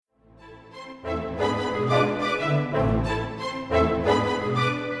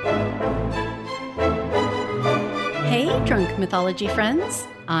Mythology Friends.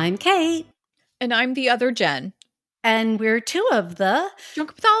 I'm Kate. And I'm the other Jen. And we're two of the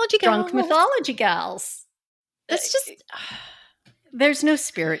Drunk Mythology Gals. It's just... There's no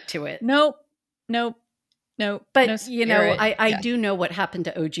spirit to it. Nope. But, no I do know what happened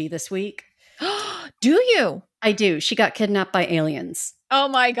to OG this week. Do you? I do. She got kidnapped by aliens. Oh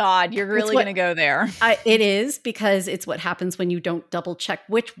my God. You're really going to go there. It is, because it's what happens when you don't double check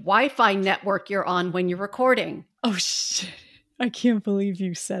which Wi-Fi network you're on when you're recording. Oh, shit. I can't believe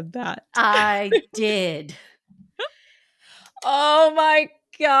you said that. I did. Oh my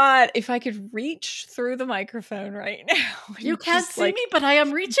God. If I could reach through the microphone right now. You can't see me, but I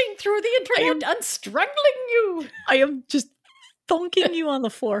am reaching through the internet and strangling you. I am just thunking you on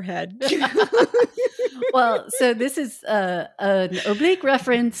the forehead. Well, so this is an oblique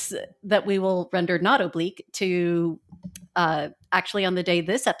reference that we will render not oblique to actually on the day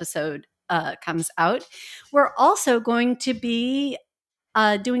this episode comes out. We're also going to be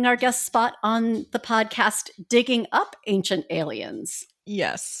doing our guest spot on the podcast Digging Up Ancient Aliens.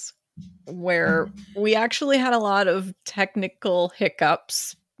 Yes, where we actually had a lot of technical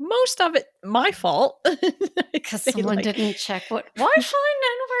hiccups. Most of it my fault. Because someone didn't check what Wi-Fi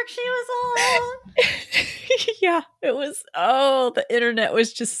network she was on. Yeah, it was, the internet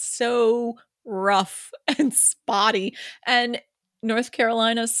was just so rough and spotty. And North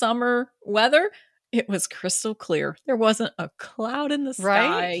Carolina summer weather, it was crystal clear. There wasn't a cloud in the sky.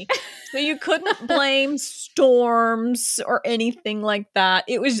 Right? So you couldn't blame storms or anything like that.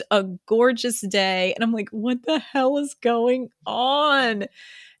 It was a gorgeous day. And I'm like, what the hell is going on?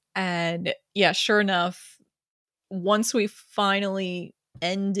 And yeah, sure enough, once we finally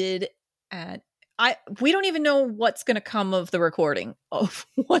ended we don't even know what's going to come of the recording, of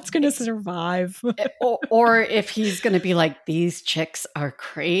what's going to survive. or if he's going to be like, these chicks are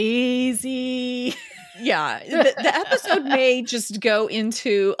crazy. Yeah, the episode may just go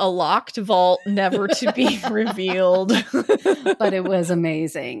into a locked vault, never to be revealed. But it was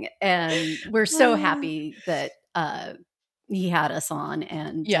amazing. And we're so happy that he had us on.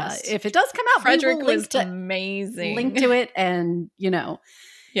 And yes, if it does come out, Frederick was amazing. Link to it. And,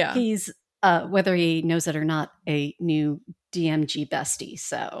 yeah, he's, whether he knows it or not, a new DMG bestie.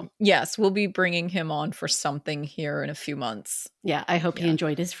 So yes, we'll be bringing him on for something here in a few months. Yeah, I hope he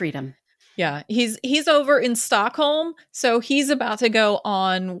enjoyed his freedom. Yeah, he's over in Stockholm, so he's about to go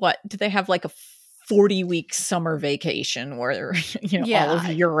on, what do they have, like a 40-week summer vacation where all of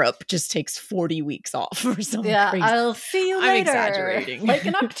Europe just takes 40 weeks off or something. Yeah, crazy. I'll see you later. I'm exaggerating. Like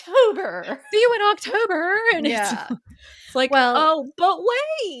in October. See you in October. And it's like, well, but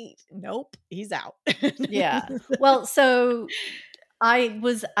wait. Nope, he's out. Yeah. Well, so I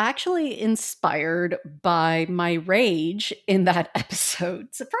was actually inspired by my rage in that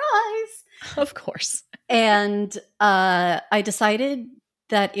episode. Surprise! Of course. And I decided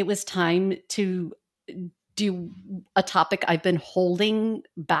that it was time to do a topic I've been holding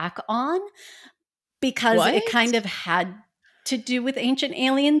back on, because it kind of had to do with ancient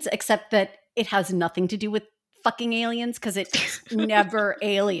aliens, except that it has nothing to do with fucking aliens, because it's never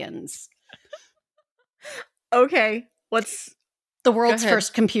aliens. Okay. What's the world's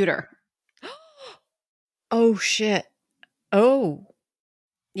first computer? Oh, shit. Oh.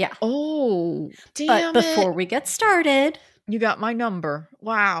 Yeah. Oh, damn. But before we get started, you got my number.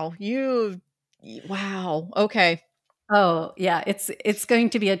 Wow. Wow. Okay. Oh, yeah. It's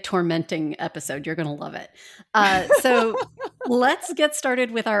going to be a tormenting episode. You're going to love it. So let's get started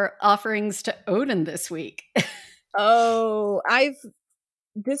with our offerings to Odin this week.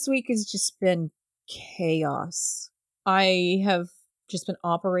 This week has just been chaos. I have just been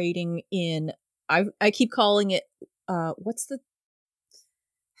operating in, I keep calling it, what's the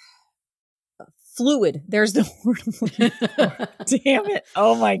fluid. There's the word. Damn it.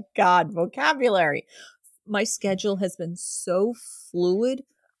 Oh my God. Vocabulary. My schedule has been so fluid.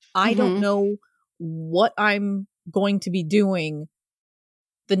 I don't know what I'm going to be doing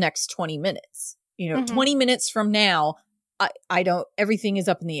the next 20 minutes. 20 minutes from now, I don't, everything is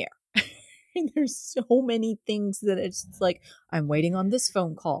up in the air. And there's so many things that it's like, I'm waiting on this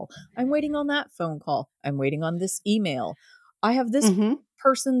phone call. I'm waiting on that phone call. I'm waiting on this email. I have this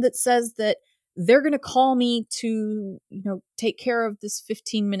person that says that they're going to call me to, take care of this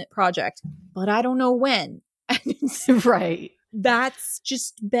 15-minute project, but I don't know when. Right. That's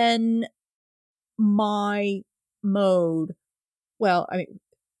just been my mode. Well, I mean,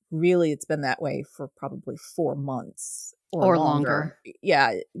 really, it's been that way for probably 4 months or longer.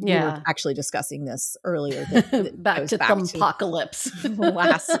 Yeah. We were actually discussing this earlier. Back to the apocalypse.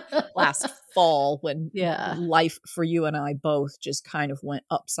 last fall, when life for you and I both just kind of went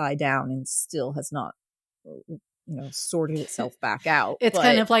upside down and still has not sorted itself back out. It's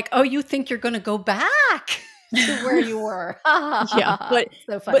kind of like, oh, you think you're going to go back to where you were. Yeah. But,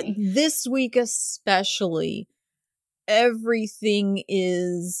 so funny. But this week especially, everything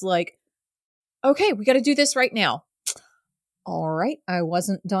is like, okay, we got to do this right now. All right. I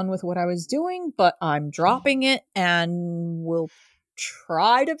wasn't done with what I was doing, but I'm dropping it and we'll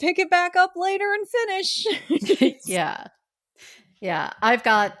try to pick it back up later and finish. Yeah. Yeah. I've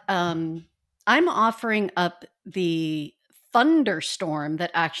got, I'm offering up the thunderstorm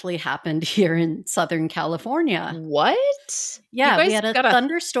that actually happened here in Southern California. What? Yeah, we had a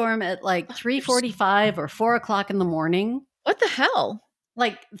thunderstorm at like 3:45 or 4 o'clock in the morning. What the hell?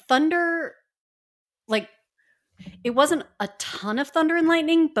 Like thunder, like it wasn't a ton of thunder and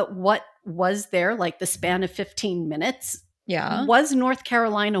lightning, but what was there, like the span of 15 minutes, was North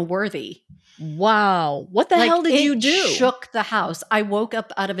Carolina worthy. Wow. What the hell did you do? It shook the house. I woke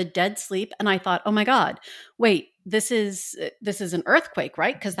up out of a dead sleep and I thought, oh my God, wait, this is an earthquake,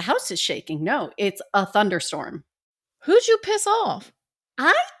 right? Because the house is shaking. No, it's a thunderstorm. Who'd you piss off?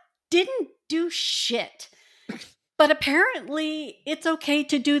 I didn't do shit. But apparently it's okay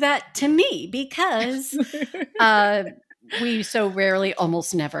to do that to me because we so rarely,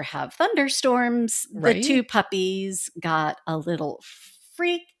 almost never have thunderstorms. Right? The two puppies got a little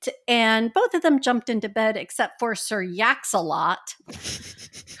freaked and both of them jumped into bed except for Sir Yaxalot,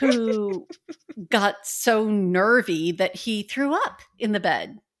 who got so nervy that he threw up in the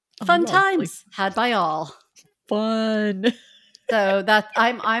bed. Fun times had by all. Fun. So that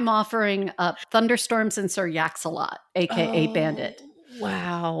I'm offering up thunderstorms and Sir Yaxalot, aka Bandit.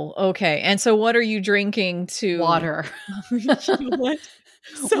 Wow. Okay. And so, what are you drinking to water? What?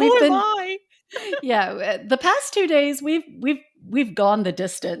 So am I. Yeah, the past 2 days we've gone the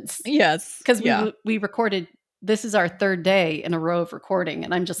distance. Yes, because we recorded. This is our third day in a row of recording,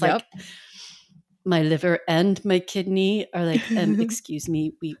 and I'm just like, my liver and my kidney are like, excuse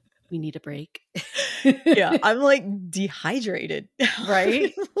me, we need a break. Yeah, I'm like dehydrated,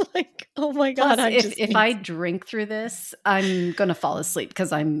 right? Like, oh my God. Plus, if I drink through this, I'm gonna fall asleep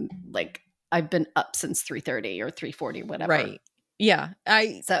because I'm like, I've been up since 3:30 or 3:40, whatever. Right. Yeah.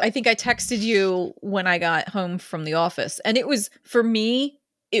 I think I texted you when I got home from the office, and it was, for me,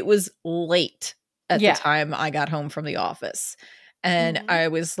 it was late at the time I got home from the office. And I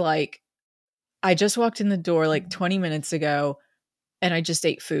was like, I just walked in the door like 20 minutes ago and I just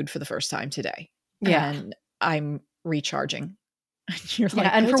ate food for the first time today. Yeah. And I'm recharging. You're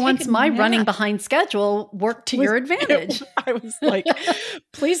like, and for once, my running behind schedule worked to your advantage. I was like,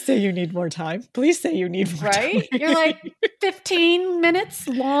 please say you need more time. Please say you need more time. Right? You're like, 15 minutes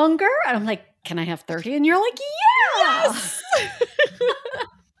longer? And I'm like, can I have 30? And you're like, yeah. Yes.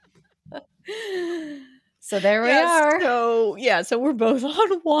 So there we are. So we're both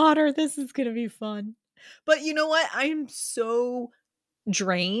on water. This is going to be fun. But you know what? I'm so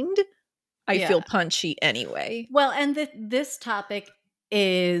drained. I feel punchy anyway. Well, and this topic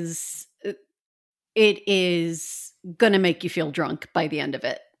is going to make you feel drunk by the end of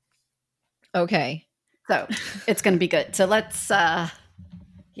it. Okay. So it's going to be good. So let's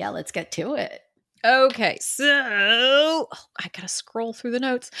get to it. Okay. So I got to scroll through the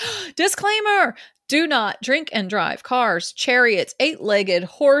notes. Disclaimer. Do not drink and drive cars, chariots, 8-legged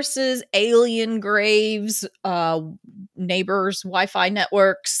horses, alien graves, neighbors, Wi-Fi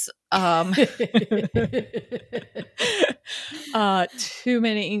networks, too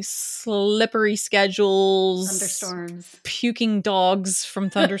many slippery schedules, thunderstorms, puking dogs from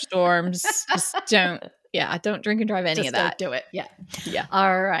thunderstorms. Just don't drink and drive any of that. Don't do it. Yeah.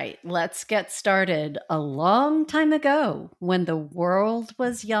 All right, let's get started. A long time ago, when the world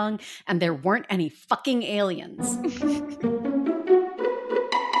was young and there weren't any fucking aliens.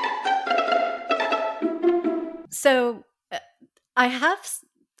 So I have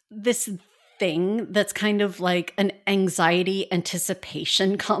this thing that's kind of like an anxiety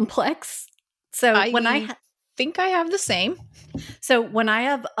anticipation complex. So I think I have the same. So when I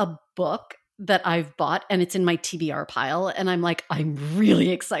have a book that I've bought and it's in my TBR pile and I'm like, I'm really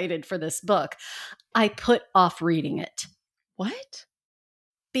excited for this book, I put off reading it. What?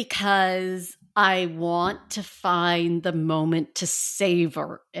 Because I want to find the moment to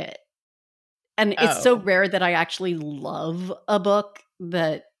savor it. And it's so rare that I actually love a book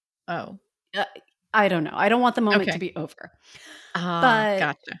that, I don't know. I don't want the moment to be over. But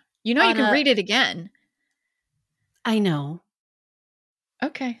gotcha. You can read it again. I know.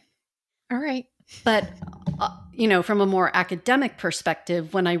 Okay. All right. But, from a more academic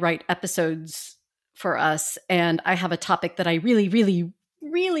perspective, when I write episodes for us and I have a topic that I really, really,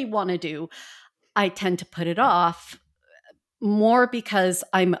 really want to do, I tend to put it off more because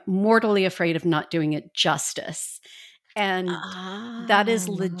I'm mortally afraid of not doing it justice. And that is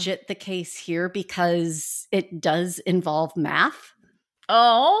legit the case here because it does involve math.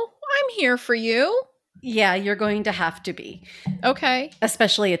 Oh, I'm here for you. Yeah, you're going to have to be. Okay.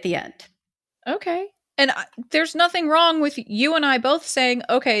 Especially at the end. Okay. And there's nothing wrong with you and I both saying,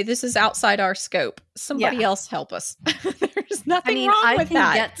 okay, this is outside our scope. Somebody else help us. There's nothing wrong with that.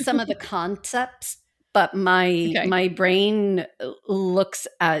 I can get some of the concepts, but my brain looks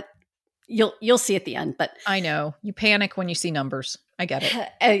at, you'll see at the end, but I know. You panic when you see numbers. I get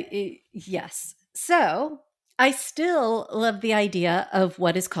it. Yes. So I still love the idea of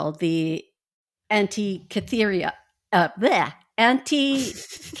what is called the Antikythera.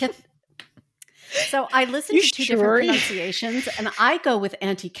 So I listened to two different pronunciations, and I go with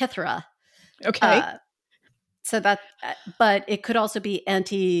Antikythera. Okay. But it could also be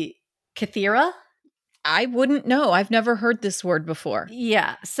Antikythera. I wouldn't know. I've never heard this word before.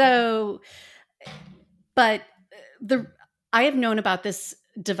 Yeah. So, but I have known about this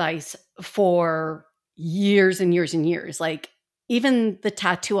device for years and years and years. Like even the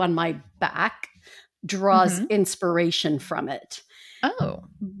tattoo on my back draws inspiration from it. Oh.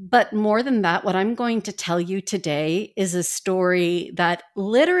 But more than that, what I'm going to tell you today is a story that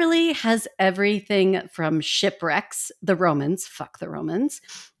literally has everything from shipwrecks, the Romans, fuck the Romans,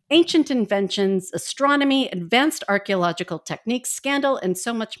 ancient inventions, astronomy, advanced archaeological techniques, scandal, and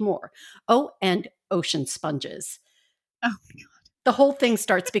so much more. Oh, and ocean sponges. Oh, my God. The whole thing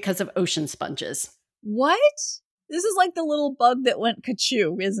starts because of ocean sponges. What? This is like the little bug that went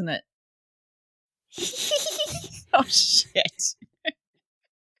ka-choo, isn't it? Oh, shit.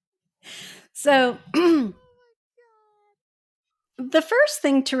 So, the first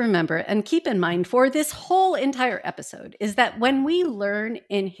thing to remember and keep in mind for this whole entire episode is that when we learn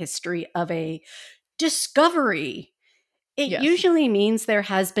in history of a discovery, it usually means there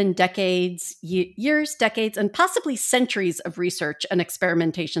has been decades, years, decades, and possibly centuries of research and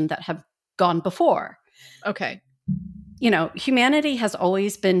experimentation that have gone before. Okay. You know, humanity has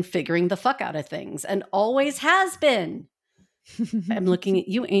always been figuring the fuck out of things and always has been. I'm looking at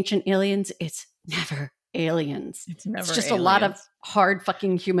you, ancient aliens. It's never aliens. It's just aliens. A lot of hard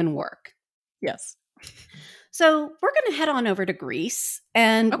fucking human work. Yes. So we're going to head on over to Greece,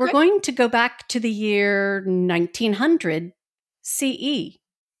 and we're going to go back to the year 1900 CE.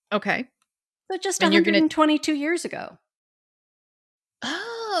 Okay. So just 122 years ago.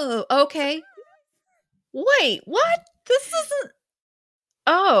 Oh, okay. Wait, what? This isn't...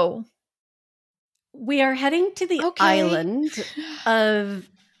 Oh. We are heading to the island of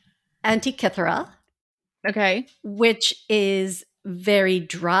Antikythera. Okay. Which is very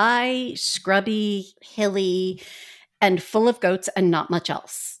dry, scrubby, hilly, and full of goats and not much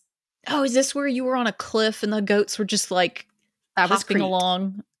else. Oh, is this where you were on a cliff and the goats were just like hopping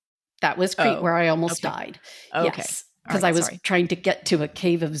along? That was Crete, where I almost died. Okay. Yes, because I was trying to get to a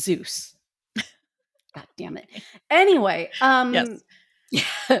cave of Zeus. God damn it. Anyway,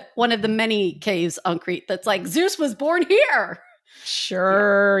 one of the many caves on Crete that's like, Zeus was born here.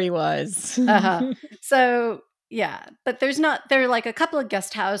 Sure, he was. So, yeah, but there are like a couple of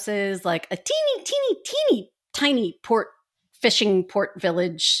guest houses, like a teeny tiny fishing port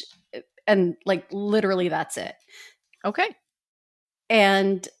village. And like literally that's it. Okay.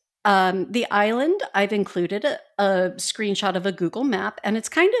 And the island, I've included a screenshot of a Google map, and it's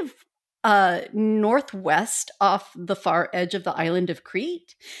kind of northwest off the far edge of the island of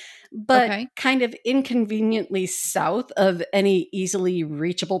Crete. But kind of inconveniently south of any easily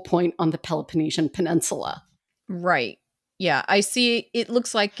reachable point on the Peloponnesian Peninsula. Right. Yeah, I see. It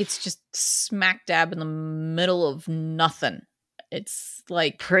looks like it's just smack dab in the middle of nothing. It's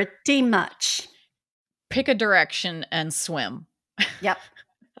like... Pretty much. Pick a direction and swim. Yep.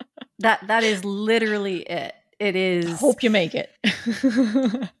 That is literally it. It is... Hope you make it.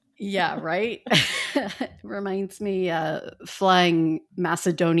 Yeah, right? Reminds me flying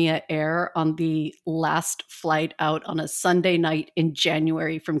Macedonia Air on the last flight out on a Sunday night in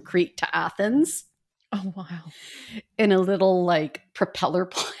January from Crete to Athens. Oh, wow. In a little like propeller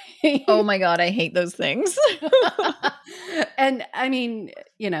plane. Oh my God, I hate those things. And I mean,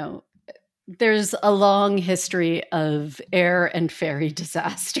 you know, there's a long history of air and ferry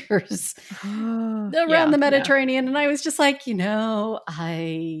disasters around the Mediterranean. And I was just like, you know,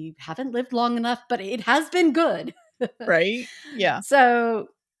 I haven't lived long enough, but it has been good. Right? Yeah. So,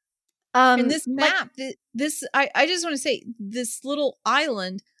 and this map, I just want to say, this little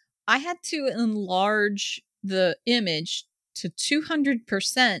island, I had to enlarge the image to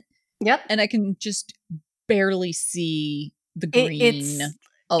 200%. Yep. And I can just barely see the green.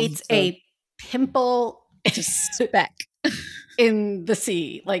 It's a pimple Just speck in the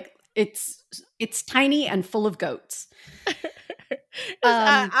sea. Like it's tiny and full of goats.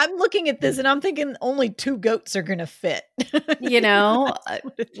 I'm looking at this and I'm thinking only 2 goats are going to fit. You know, That's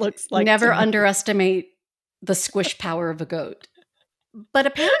what it looks like. Never underestimate the squish power of a goat. But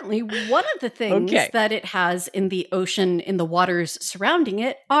apparently one of the things that it has in the ocean, in the waters surrounding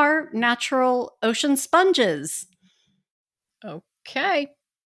it, are natural ocean sponges. Okay.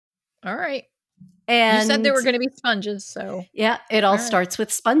 All right. And you said there were going to be sponges, so. Yeah, it all starts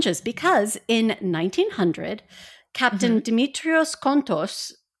with sponges because in 1900, Captain Dimitrios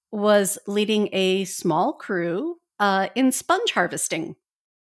Kontos was leading a small crew in sponge harvesting.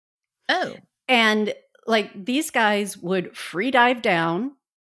 Oh. And like these guys would free dive down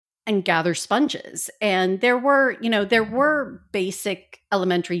and gather sponges. And there were basic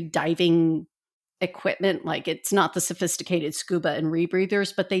elementary diving equipment. Like it's not the sophisticated scuba and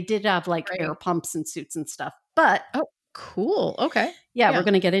rebreathers, but they did have like air pumps and suits and stuff. But oh, cool. Okay. Yeah, we're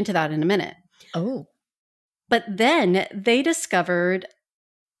going to get into that in a minute. Oh. But then they discovered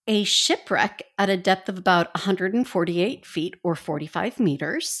a shipwreck at a depth of about 148 feet or 45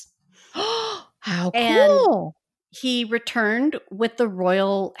 meters. How cool. And he returned with the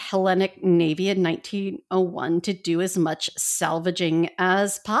Royal Hellenic Navy in 1901 to do as much salvaging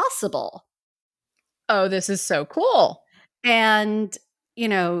as possible. Oh, this is so cool. And,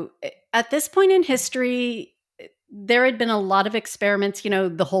 at this point in history, there had been a lot of experiments,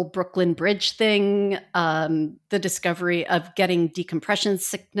 the whole Brooklyn Bridge thing, the discovery of getting decompression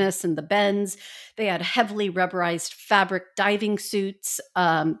sickness in the bends. They had heavily rubberized fabric diving suits.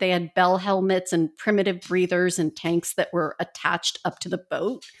 They had bell helmets and primitive breathers and tanks that were attached up to the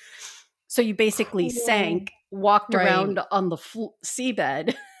boat. So you basically sank, walked around on the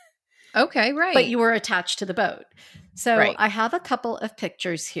seabed. Okay, right. But you were attached to the boat. So I have a couple of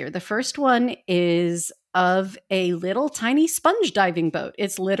pictures here. The first one is of a little tiny sponge diving boat.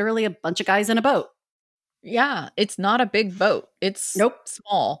 It's literally a bunch of guys in a boat. Yeah, it's not a big boat. It's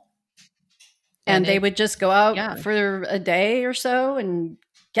small. And they would just go out for a day or so and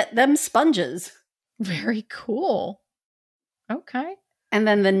get them sponges. Very cool. Okay. And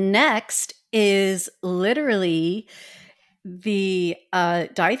then the next is literally the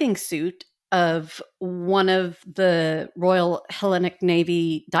diving suit of one of the Royal Hellenic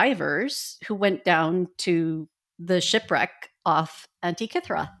Navy divers who went down to the shipwreck off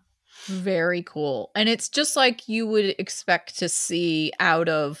Antikythera. Very cool. And it's just like you would expect to see out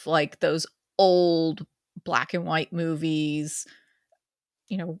of like those old black and white movies,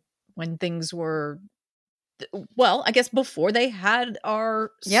 when things were, well, I guess before they had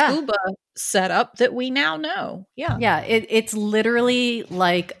our scuba setup that we now know. Yeah. Yeah. It's literally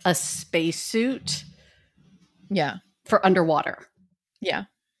like a spacesuit. Yeah. For underwater. Yeah.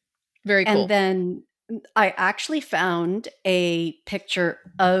 Very cool. And then I actually found a picture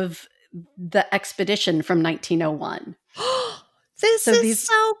of the expedition from 1901. This is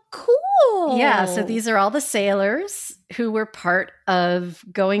so cool. Yeah. So these are all the sailors who were part of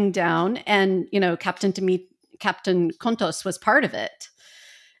going down, and, Captain Kontos was part of it.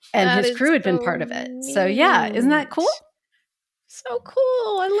 And his crew had been part of it. So yeah, isn't that cool? So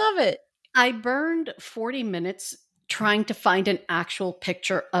cool. I love it. I burned 40 minutes trying to find an actual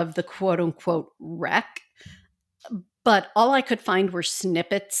picture of the quote unquote wreck, but all I could find were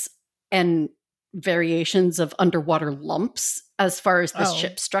snippets and variations of underwater lumps as far as the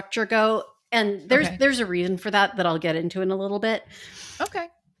ship structure go. And there's a reason for that I'll get into in a little bit. Okay.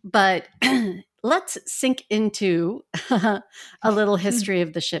 But let's sink into a little history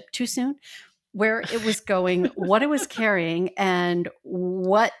of the ship. Too soon? Where it was going, what it was carrying, and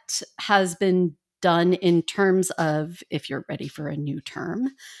what has been done in terms of, if you're ready for a new term,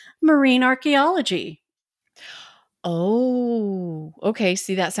 marine archaeology. Oh, okay.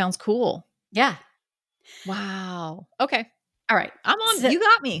 See, that sounds cool. Yeah. Wow. Okay. All right. You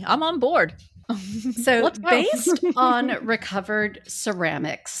got me. I'm on board. So based on recovered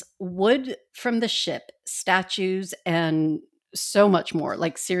ceramics, wood from the ship, statues, and so much more,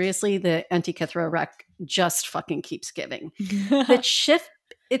 like seriously, the Antikythera wreck just fucking keeps giving. The ship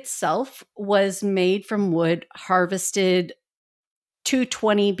itself was made from wood harvested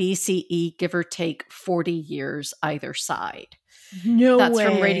 220 BCE, give or take 40 years either side. That's way.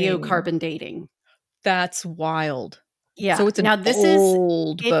 From radiocarbon dating. That's wild. Yeah. So it's an this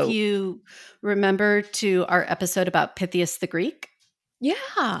old is, boat. If you remember to our episode about Pythias the Greek.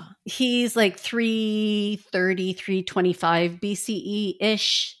 Yeah. He's like 330, 325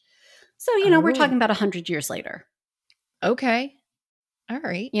 BCE-ish. So, we're talking about 100 years later. Okay. All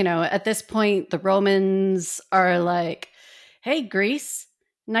right. At this point, the Romans are like, hey, Greece,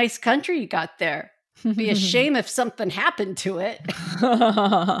 nice country you got there. Be a shame if something happened to it.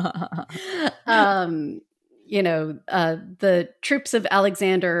 The troops of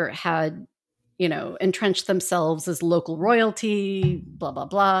Alexander had, entrenched themselves as local royalty, blah, blah,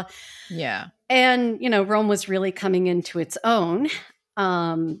 blah. Yeah. And, Rome was really coming into its own.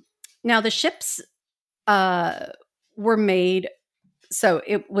 Now, the ships were made. So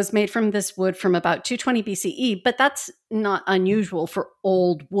it was made from this wood from about 220 BCE, but that's not unusual for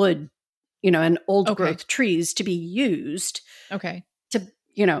old wood, and old growth trees to be used to,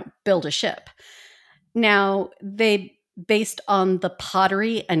 build a ship. Now, they, based on the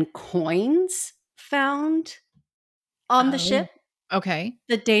pottery and coins found on the ship,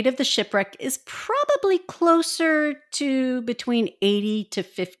 the date of the shipwreck is probably closer to between 80 to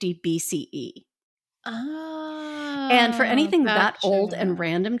 50 BCE. And for anything that old and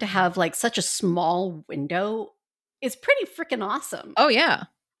random to have like such a small window is pretty freaking awesome. Oh yeah.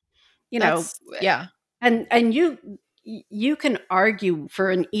 Yeah. And you can argue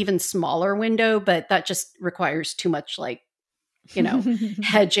for an even smaller window, but that just requires too much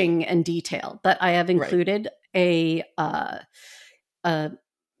hedging and detail. But I have included a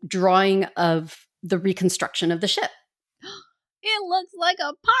drawing of the reconstruction of the ship. It looks like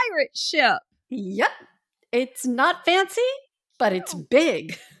a pirate ship. Yep. It's not fancy, but it's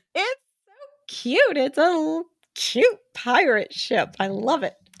big. It's so cute. It's a cute pirate ship. I love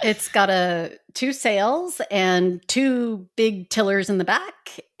it. It's got 2 sails and 2 big tillers in the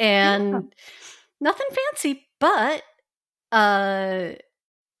back and nothing fancy, but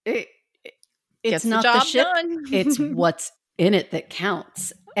it's not the ship. It's what's in it that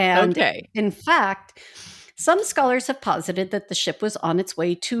counts. And in fact, some scholars have posited that the ship was on its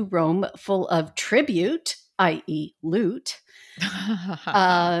way to Rome full of tribute, i.e. loot,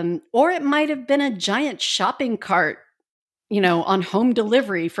 or it might have been a giant shopping cart, on home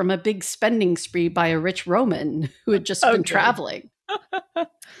delivery from a big spending spree by a rich Roman who had just been traveling. All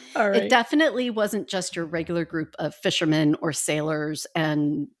right. It definitely wasn't just your regular group of fishermen or sailors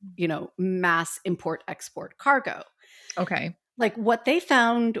and, mass import-export cargo. Okay. Like what they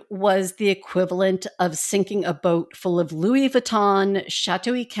found was the equivalent of sinking a boat full of Louis Vuitton,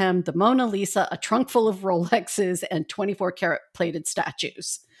 Chateau Yquem, the Mona Lisa, a trunk full of Rolexes, and 24-karat plated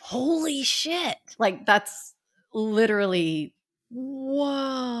statues. Holy shit. Like that's literally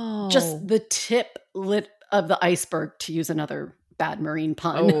just the tip of the iceberg, to use another bad marine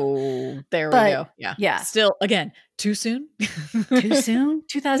pun. Oh, there we go. Yeah. Still, again, too soon? Too soon?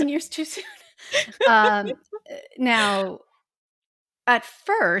 2,000 years too soon? Now, at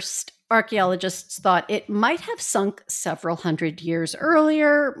first, archaeologists thought it might have sunk several hundred years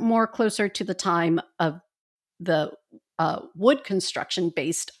earlier, more closer to the time of the wood construction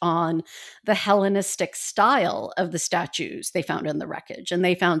based on the Hellenistic style of the statues they found in the wreckage. And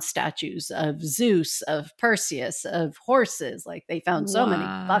they found statues of Zeus, of Perseus, of horses. Like they found so many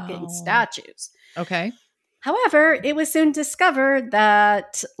fucking statues. Okay. However, it was soon discovered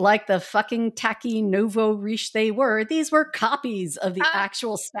that, like the fucking tacky nouveau riche they were, these were copies of the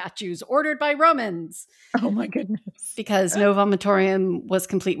actual statues ordered by Romans. Oh my goodness. Because no vomitorium was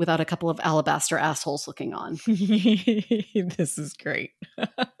complete without a couple of alabaster assholes looking on. This is great.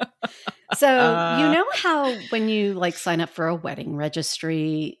 So, you know how when you sign up for a wedding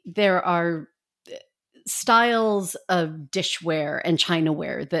registry, there are styles of dishware and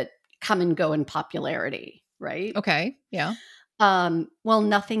chinaware that come and go in popularity, right? Okay. Yeah. Well,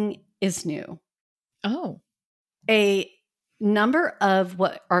 nothing is new. Oh. A number of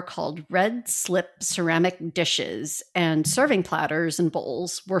what are called red slip ceramic dishes and serving platters and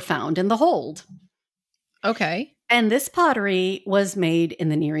bowls were found in the hold. Okay. And this pottery was made in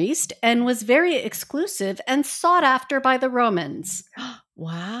the Near East and was very exclusive and sought after by the Romans.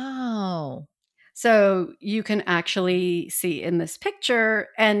 Wow. So you can actually see in this picture,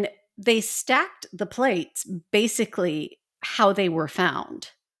 and they stacked the plates basically how they were found.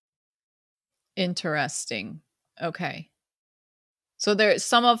 Interesting. Okay. So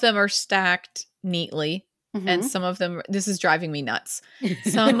some of them are stacked neatly, and some of them, this is driving me nuts.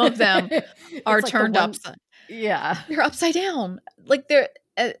 Some of them are turned upside. Yeah. They're upside down. Like they're,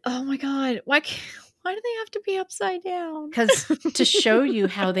 oh my God. Why do they have to be upside down? Because to show you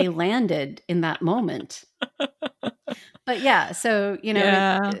how they landed in that moment. But yeah, so,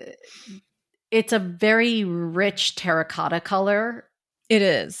 it's a very rich terracotta color. It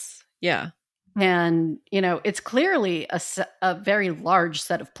is. Yeah. And, it's clearly a very large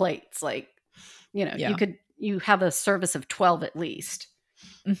set of plates. Like, you have a service of 12 at least.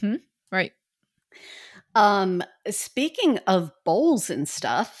 Mm-hmm. Right. Speaking of bowls and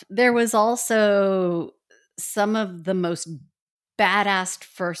stuff, there was also some of the most badass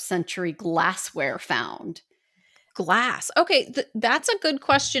first century glassware found. Glass. Okay, that's a good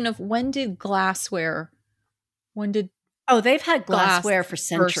question of when did Oh, they've had glassware for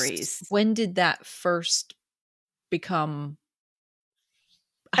centuries. When did that first become?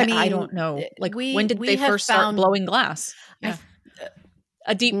 I mean, I don't know. Like, when did they first start blowing glass? Yeah.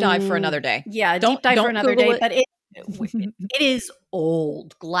 A deep dive for another day. Yeah, deep dive for another day. But it is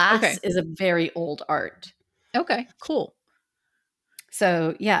old. Glass is a very old art. Okay, cool.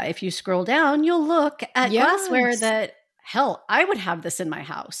 So yeah, if you scroll down, you'll look at glassware that, hell, I would have this in my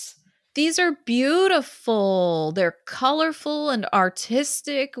house. These are beautiful. They're colorful and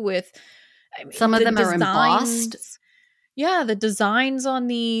artistic with, some of them are embossed. Yeah, the designs on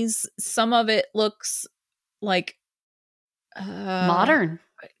these, some of it looks like modern.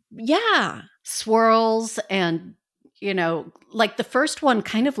 Yeah. Swirls and, like the first one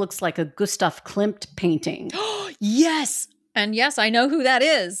kind of looks like a Gustav Klimt painting. Yes. And yes, I know who that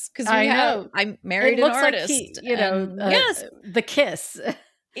is because I married an artist. Like yes, The Kiss.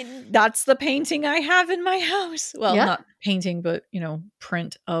 That's the painting I have in my house. Well, not painting, but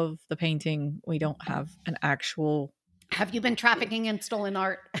print of the painting. We don't have an actual. Have you been trafficking in stolen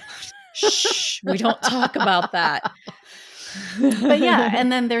art? Shh, we don't talk about that. But yeah,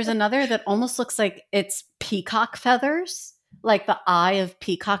 and then there's another that almost looks like it's peacock feathers, like the eye of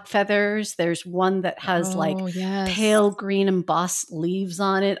peacock feathers. There's one that has pale green embossed leaves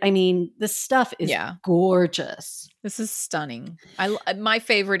on it. I mean, this stuff is gorgeous. This is stunning. My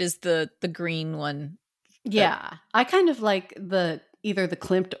favorite is the green one. Yeah, I kind of like either the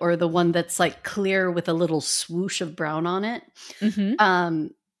Klimt or the one that's like clear with a little swoosh of brown on it. Mm-hmm.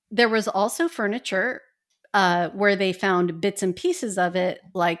 There was also furniture where they found bits and pieces of it,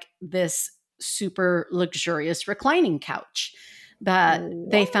 like this super luxurious reclining couch that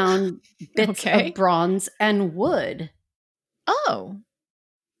they found bits of bronze and wood. Oh,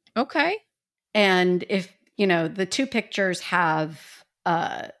 okay. And if, the two pictures have,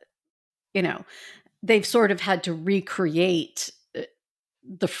 they've sort of had to recreate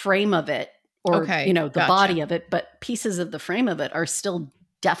the frame of it or, the body of it, but pieces of the frame of it are still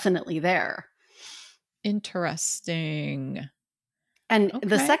definitely there. Interesting. And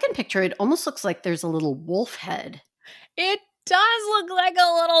the second picture, it almost looks like there's a little wolf head. It does look like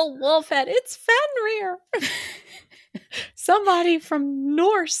a little wolf head. It's Fenrir. Somebody from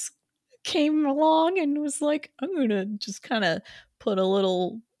Norse came along and was like, I'm going to just kind of put a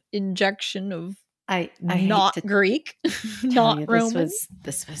little injection of not Greek, not Roman.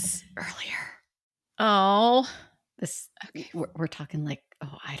 This was earlier. Oh. We're talking like,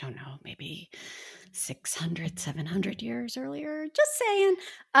 I don't know, maybe 600, 700 years earlier. Just saying.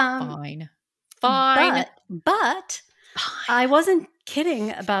 Fine. But I wasn't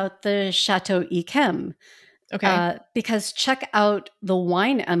kidding about the Chateau Yquem. Okay. Because check out the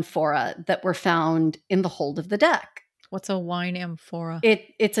wine amphora that were found in the hold of the deck. What's a wine amphora?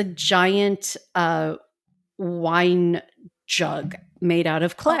 It's a giant wine jug made out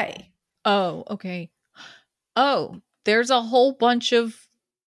of clay. Oh, okay. Oh, there's a whole bunch of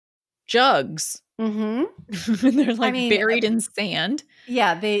jugs. Mm-hmm. They're buried in sand.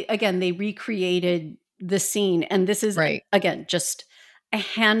 Yeah, they recreated the scene. And this is, again, just a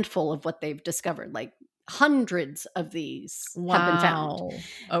handful of what they've discovered. Like hundreds of these have been found.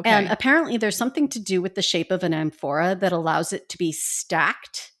 Okay. And apparently there's something to do with the shape of an amphora that allows it to be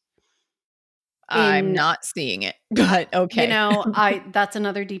stacked. I'm not seeing it, but okay. That's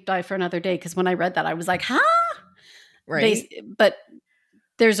another deep dive for another day. Because when I read that, I was like, huh? Right. But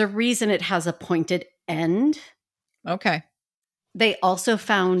there's a reason it has a pointed end. Okay. They also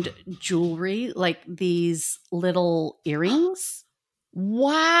found jewelry, like these little earrings.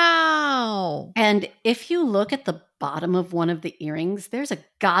 Wow. And if you look at the bottom of one of the earrings, there's a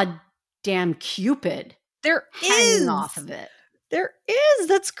goddamn Cupid. There hanging off of it. There is.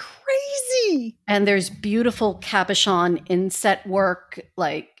 That's crazy. And there's beautiful cabochon inset work.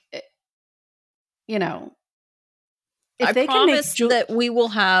 Like, I promise that we will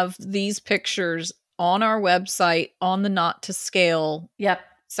have these pictures on our website, on the Not to Scale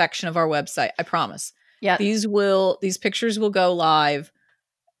section of our website. I promise. Yeah. These pictures will go live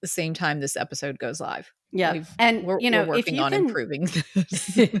the same time this episode goes live. Yeah. We're working on improving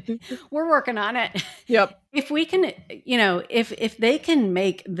this. We're working on it. Yep. If we can, if they can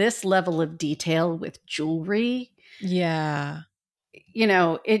make this level of detail with jewelry. Yeah.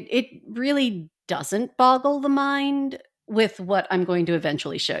 It really doesn't boggle the mind with what I'm going to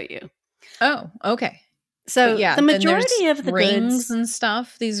eventually show you. Oh, okay. So the majority of the rings goods and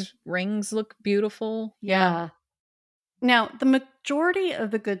stuff, these rings look beautiful. Yeah. Now, the majority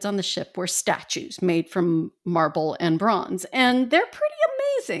of the goods on the ship were statues made from marble and bronze, and they're pretty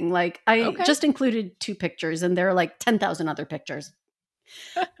amazing. Like, I just included 2 pictures, and there are like 10,000 other pictures.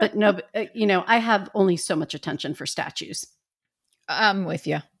 But no, I have only so much attention for statues. I'm with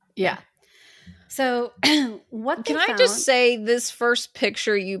you. Yeah. So what can I just say, this first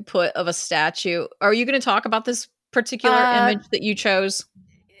picture you put of a statue, are you going to talk about this particular image that you chose?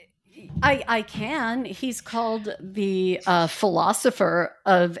 I can. He's called the philosopher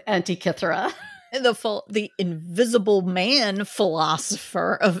of Antikythera. The invisible man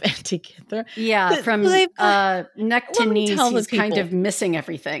philosopher of Antikythera. Yeah, from neck to knees, he's kind of missing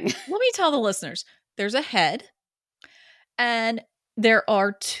everything. Let me tell the listeners, there's a head, and there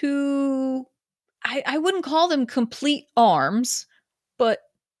are 2, I wouldn't call them complete arms, but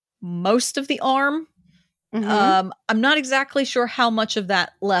most of the arm. Mm-hmm. I'm not exactly sure how much of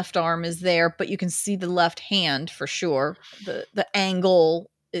that left arm is there, but you can see the left hand for sure. The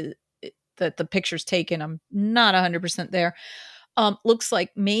angle that the picture's taken, I'm not 100% there. Looks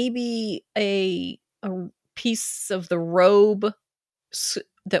like maybe a piece of the robe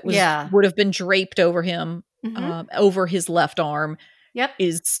that would have been draped over him, over his left arm,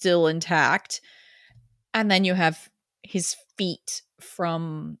 is still intact. And then you have his feet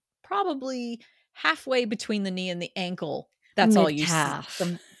from probably halfway between the knee and the ankle. That's all you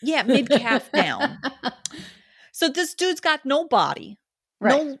see. Mid-calf down. So this dude's got no body.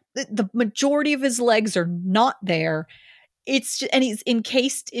 Right. No, the majority of his legs are not there. And he's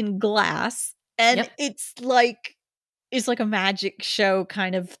encased in glass, and it's like a magic show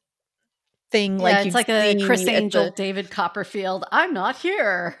kind of thing. Yeah, it's like a Chris Angel, David Copperfield, I'm not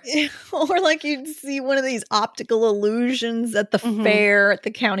here. Or like you'd see one of these optical illusions at the fair, at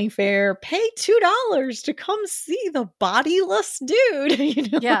the county fair. Pay $2 to come see the bodiless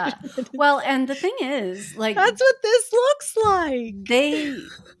dude. Yeah. Well, and the thing is, like, that's what this looks like.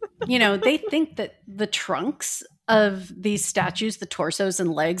 They think that the trunks of these statues, the torsos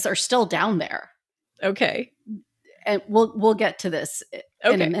and legs, are still down there. Okay. And we'll get to this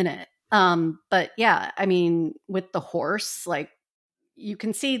in a minute. But yeah, I mean, with the horse, like, you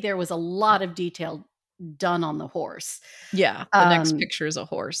can see there was a lot of detail done on the horse. Yeah. The next picture is a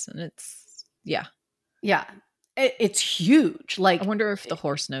horse, and it's, yeah. It's huge. Like, I wonder if the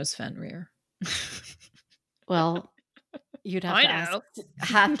horse knows Fenrir. Well, you'd have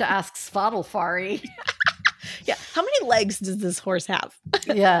to ask Svadilfari. Yeah. How many legs does this horse have?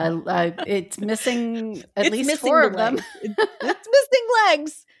 It's missing at least 4 of them. It's missing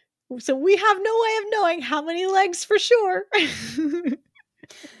legs. So we have no way of knowing how many legs for sure.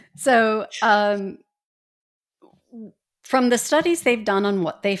 So from the studies they've done on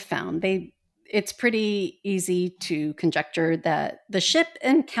what they found, it's pretty easy to conjecture that the ship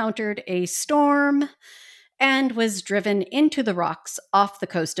encountered a storm and was driven into the rocks off the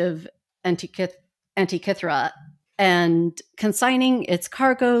coast of Antikythera, and consigning its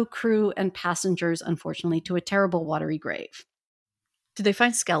cargo, crew, and passengers, unfortunately, to a terrible watery grave. Did they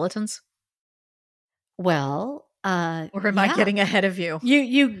find skeletons? Well, or am I getting ahead of you?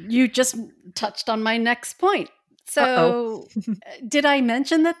 You just touched on my next point. So, did I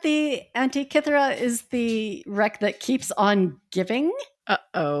mention that the Antikythera is the wreck that keeps on giving?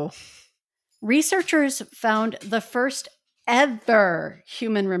 Uh-oh. Researchers found the first ever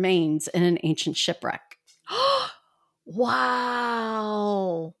human remains in an ancient shipwreck.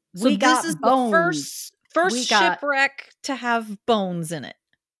 Wow. So we got this is bones. the first shipwreck to have bones in it.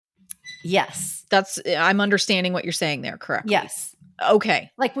 Yes. I'm understanding what you're saying there correctly. Yes.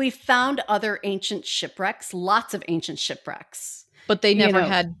 Okay. Like, we found other ancient shipwrecks, lots of ancient shipwrecks. But they never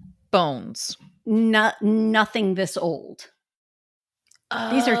had bones. Nothing this old.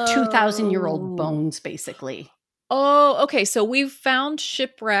 These are 2,000-year-old bones, basically. Oh, okay. So we've found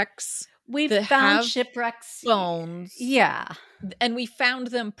shipwrecks. We've found shipwrecks. Bones. Yeah. And we found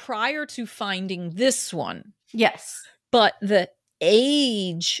them prior to finding this one. Yes. But the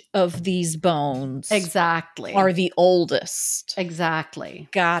age of these bones are the oldest. Exactly.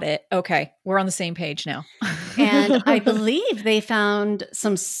 Got it. Okay. We're on the same page now. And I believe they found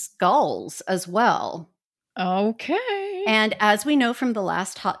some skulls as well. Okay. And as we know from the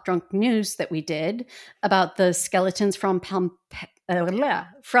last Hot Drunk News that we did about the skeletons from Pompeii,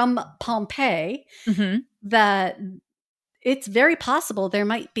 that it's very possible there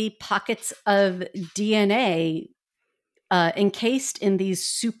might be pockets of DNA encased in these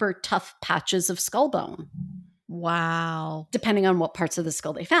super tough patches of skull bone. Wow. Depending on what parts of the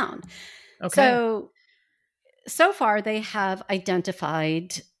skull they found. Okay. So far they have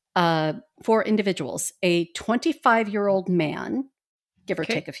identified 4 individuals: a 25-year-old man, give or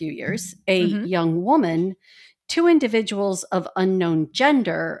take a few years, a young woman, 2 individuals of unknown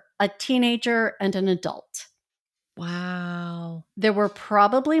gender, a teenager and an adult. Wow. There were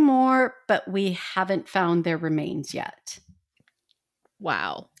probably more, but we haven't found their remains yet.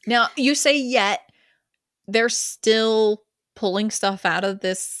 Wow. Now, you say yet, they're still pulling stuff out of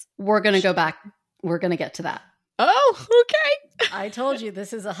this. We're going to go back. We're going to get to that. Oh, okay. I told you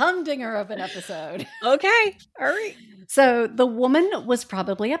this is a humdinger of an episode. Okay. All right. So the woman was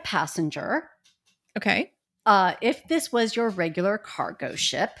probably a passenger. Okay. If this was your regular cargo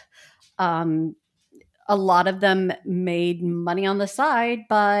ship, a lot of them made money on the side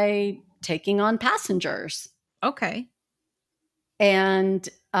by taking on passengers. Okay. And,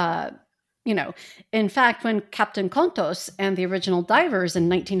 in fact, when Captain Contos and the original divers in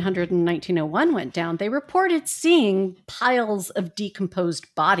 1900 and 1901 went down, they reported seeing piles of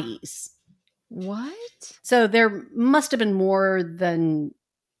decomposed bodies. What? So there must have been more than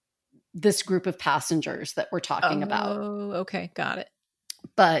this group of passengers that we're talking about. Oh, okay. Got it.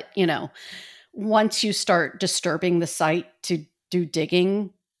 But, once you start disturbing the site to do digging,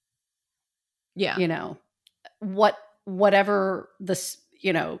 whatever this,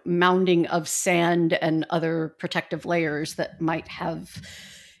 mounding of sand and other protective layers that might have,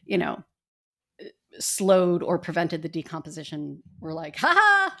 slowed or prevented the decomposition, we're like,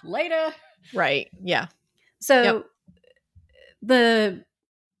 ha, later. Right. Yeah. So the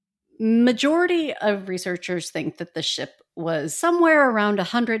majority of researchers think that the ship was somewhere around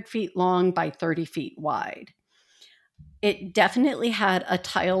 100 feet long by 30 feet wide. It definitely had a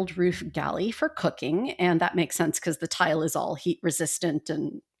tiled roof galley for cooking, and that makes sense because the tile is all heat resistant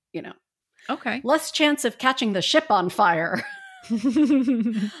and, okay, less chance of catching the ship on fire.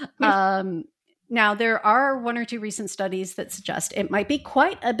 Now, there are 1 or 2 recent studies that suggest it might be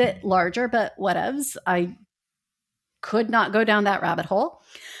quite a bit larger, but whatevs. I could not go down that rabbit hole.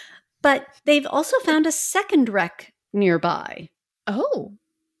 But they've also found a second wreck nearby. Oh.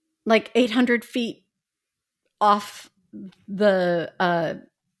 Like 800 feet off the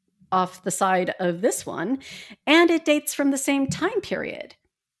side of this one. And it dates from the same time period.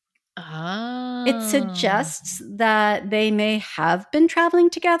 Oh. It suggests that they may have been traveling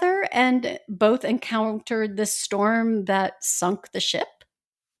together and both encountered this storm that sunk the ship.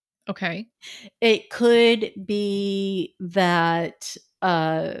 Okay. It could be that,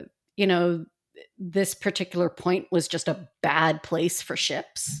 this particular point was just a bad place for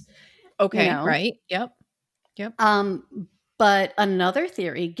ships. Okay, right. Yep. But another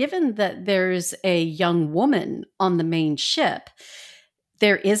theory, given that there's a young woman on the main ship,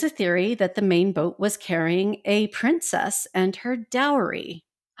 there is a theory that the main boat was carrying a princess and her dowry.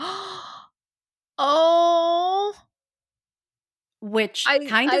 Oh. Which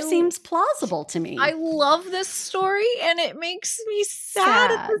kind of seems plausible to me. I love this story, and it makes me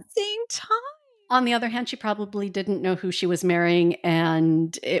sad at the same time. On the other hand, she probably didn't know who she was marrying,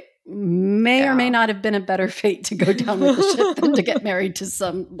 and it may or may not have been a better fate to go down with the ship than to get married to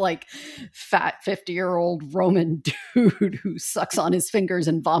some fat 50-year-old Roman dude who sucks on his fingers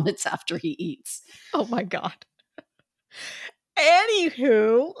and vomits after he eats. Oh my God.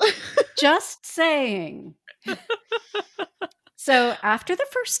 Anywho. Just saying. So after the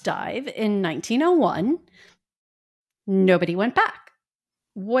first dive in 1901, nobody went back.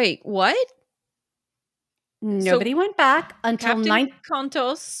 Wait, what? Nobody went back until Captain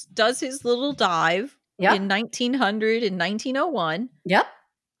Contos does his little dive in 1900 and 1901. Yep.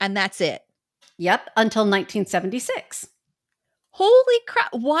 And that's it. Yep. Until 1976. Holy crap.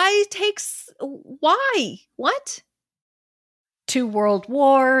 Why? What? 2 world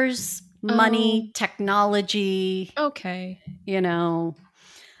wars, money, technology. Okay.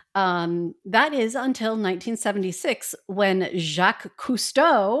 That is until 1976 when Jacques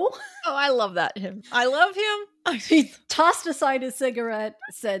Cousteau. Oh, I love that him. I love him. He tossed aside his cigarette,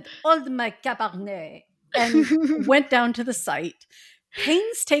 said, "Hold my cabernet," and went down to the site,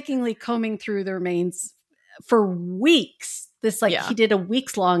 painstakingly combing through the remains for weeks. He did a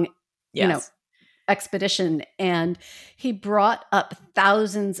weeks-long, expedition, and he brought up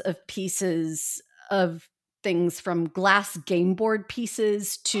thousands of pieces of things from glass game board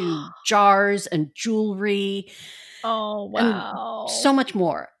pieces to jars and jewelry. Oh, wow. And so much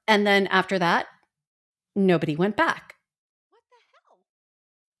more. And then after that, nobody went back. What the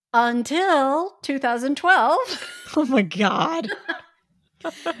hell? Until 2012. Oh my God.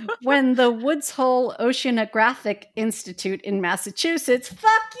 When the Woods Hole Oceanographic Institute in Massachusetts,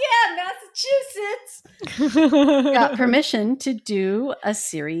 Massachusetts, got permission to do a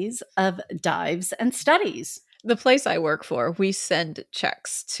series of dives and studies. The place I work for, we send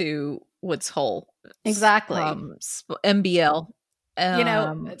checks to Woods Hole. Exactly. MBL,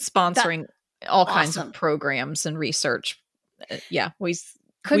 sponsoring all kinds of programs and research. We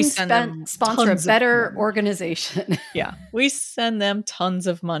couldn't send them sponsor a better organization. Yeah, we send them tons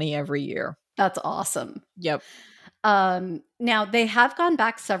of money every year. That's awesome. Yep. Now they have gone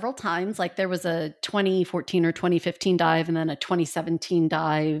back several times. Like there was a 2014 or 2015 dive and then a 2017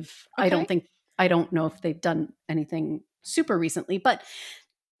 dive. Okay. I don't know if they've done anything super recently, but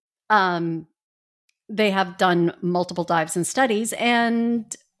they have done multiple dives and studies,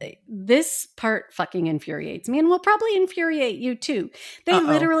 and this part fucking infuriates me and will probably infuriate you too. They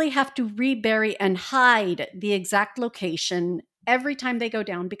literally have to rebury and hide the exact location every time they go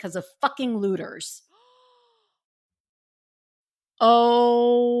down because of fucking looters.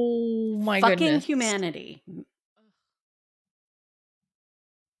 Oh my fucking goodness. Humanity.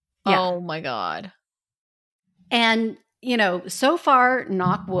 Yeah. Oh my God. And, so far,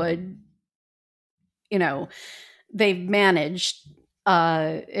 knock wood, they've managed.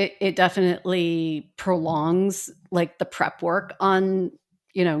 It definitely prolongs like the prep work on,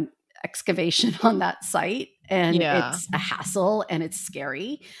 excavation on that site. And it's a hassle and it's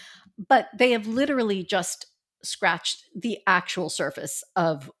scary. But they have literally just scratched the actual surface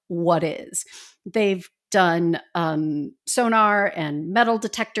of what is. They've done sonar and metal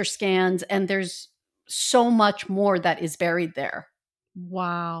detector scans, and there's so much more that is buried there.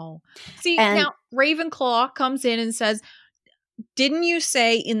 Wow. See, now Ravenclaw comes in and says, didn't you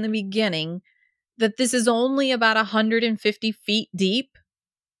say in the beginning that this is only about 150 feet deep?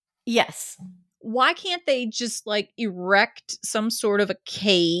 Yes. Why can't they just like erect some sort of a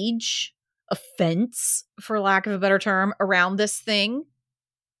cage, a fence, for lack of a better term, around this thing?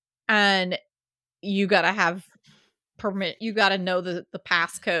 And you got to have permit. You got to know the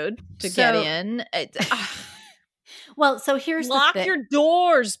passcode to get in. Well, so here's lock your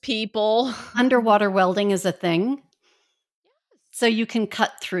doors, people. Underwater welding is a thing. So you can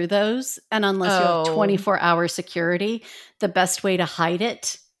cut through those. And unless you have 24-hour security, the best way to hide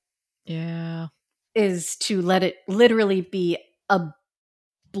it is to let it literally be a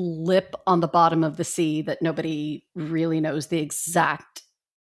blip on the bottom of the sea that nobody really knows the exact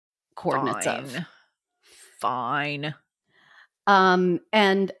coordinates of. Fine.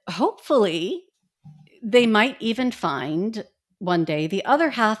 And hopefully they might even find one day the other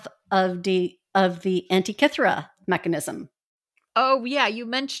half of the Antikythera mechanism. Oh, yeah, you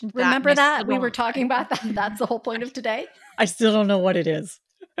mentioned that. Remember that? We were talking about that. That's the whole point of today. I still don't know what it is.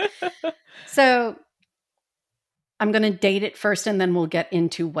 So I'm going to date it first, and then we'll get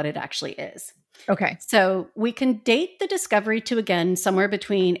into what it actually is. Okay. So we can date the discovery to, again, somewhere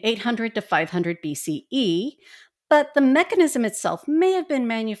between 800 to 500 BCE, but the mechanism itself may have been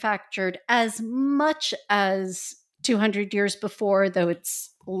manufactured as much as 200 years before, though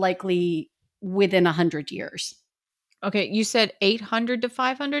it's likely within 100 years. Okay, you said 800 to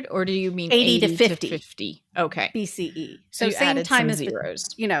 500, or do you mean 80 to 50? Okay. BCE. So you same time as zeros.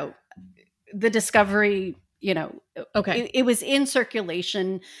 The discovery, okay. It was in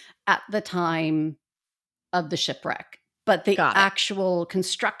circulation at the time of the shipwreck, but the actual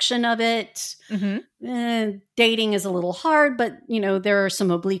construction of it, dating is a little hard, but there are some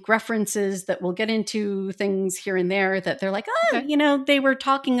oblique references that we'll get into, things here and there that they're like, they were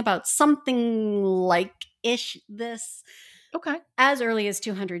talking about something like-ish this. Okay. As early as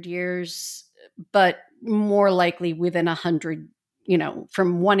 200 years, but more likely within 100,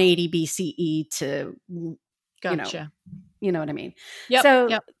 from 180 BCE to, gotcha. You know what I mean? Yep.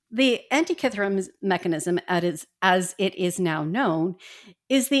 So the Antikythera mechanism, as it is now known,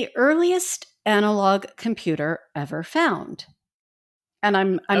 is the earliest analog computer ever found. And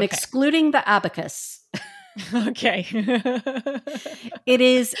I'm excluding the abacus. Okay. It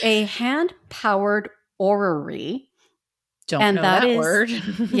is a hand-powered orrery. Don't know that word.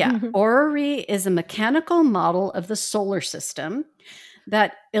 Orrery is a mechanical model of the solar system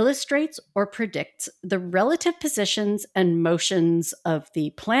that illustrates or predicts the relative positions and motions of the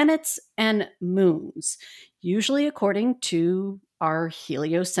planets and moons, usually according to our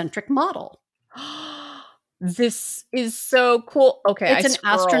heliocentric model. This is so cool. Okay, it's an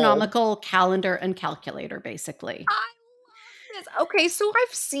astronomical calendar and calculator, basically. I love this. Okay, so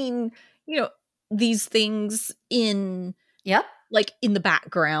I've seen, these things in like in the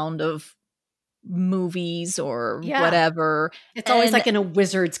background of movies or whatever. It's always like in a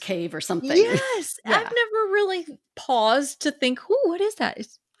wizard's cave or something. Yes. I've never really paused to think, what is that?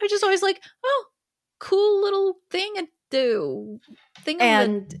 I just always like, cool little thing to do.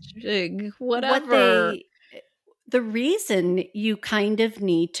 Whatever. The reason you kind of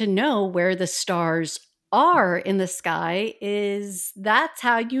need to know where the stars are in the sky is that's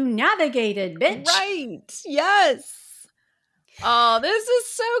how you navigated, bitch. Right. Yes. Oh, this is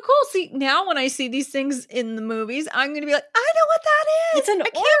so cool. See, now when I see these things in the movies, I'm going to be like, I know what that is. It's an I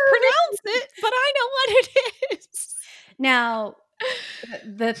can't pronounce it, but I know what it is. Now,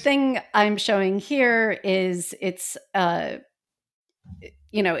 the thing I'm showing here is it's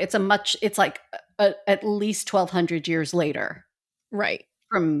it's like at least 1,200 years later. Right.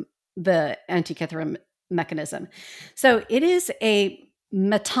 From the Antikythera mechanism. So it is a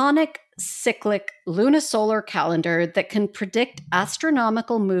metonic cyclic lunisolar calendar that can predict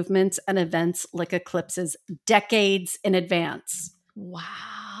astronomical movements and events like eclipses decades in advance.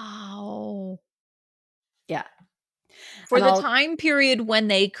 Wow. Yeah. For the time period when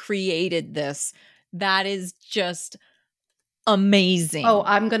they created this, that is just amazing. Oh,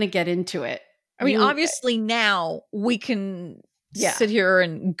 I'm going to get into it. I mean, obviously now we can sit here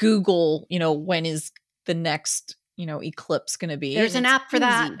and Google, when is the next, eclipse going to be. There's an app for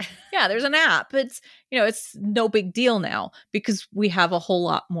that. Yeah, there's an app. It's, it's no big deal now because we have a whole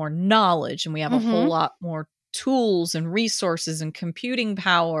lot more knowledge and we have a whole lot more tools and resources and computing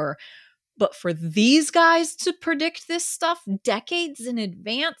power. But for these guys to predict this stuff decades in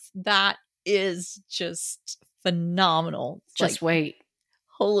advance, that is just phenomenal. Just wait.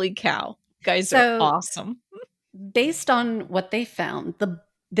 Holy cow. Guys are awesome. Based on what they found,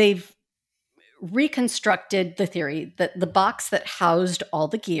 they've reconstructed the theory that the box that housed all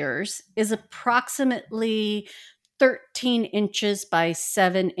the gears is approximately 13 inches by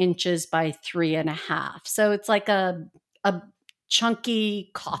 7 inches by 3.5. So it's like a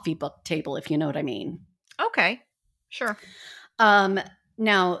chunky coffee book table, if you know what I mean. Okay, sure.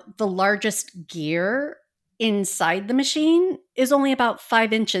 Now, the largest gear inside the machine is only about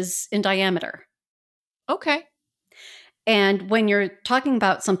 5 inches in diameter. Okay. And when you're talking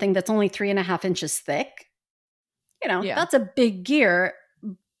about something that's only 3.5 inches thick, that's a big gear.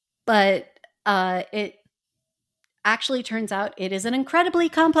 But it actually turns out it is an incredibly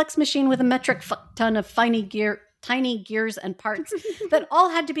complex machine with a metric ton of tiny gears and parts that all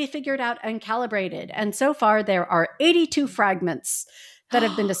had to be figured out and calibrated. And so far, there are 82 fragments that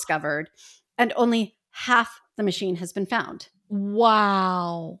have been discovered, and only half the machine has been found.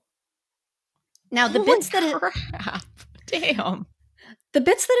 Wow. Now, the bits Damn. The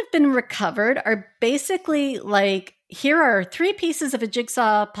bits that have been recovered are basically like, here are 3 pieces of a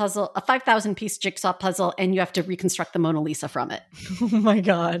jigsaw puzzle, a 5,000 piece jigsaw puzzle, and you have to reconstruct the Mona Lisa from it. Oh my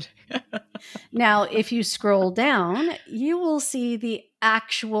God. Now, if you scroll down, you will see the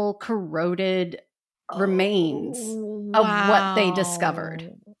actual corroded remains of what they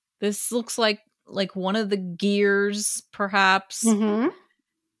discovered. This looks like one of the gears, perhaps.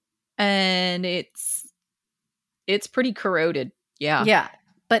 And it's pretty corroded. Yeah. Yeah.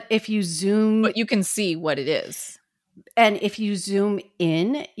 But if you zoom... But you can see what it is. And if you zoom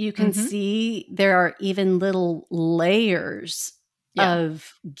in, you can see there are even little layers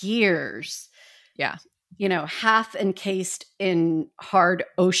of gears. Yeah. Half encased in hard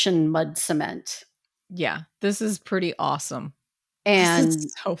ocean mud cement. Yeah. This is pretty awesome. And this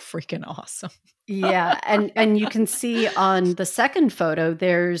is so freaking awesome. Yeah. And you can see on the second photo,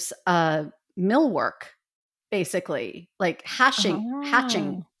 there's millwork, basically, like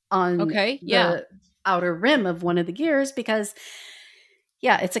hatching on the outer rim of one of the gears, because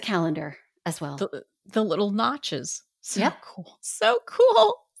it's a calendar as well. The little notches. So cool. So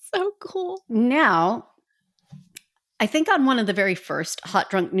cool. So cool. Now, I think on one of the very first Hot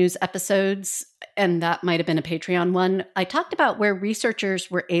Drunk News episodes, and that might have been a Patreon one, I talked about where researchers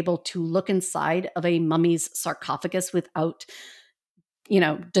were able to look inside of a mummy's sarcophagus without,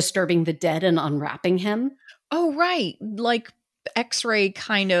 disturbing the dead and unwrapping him. Oh, right. Like X-ray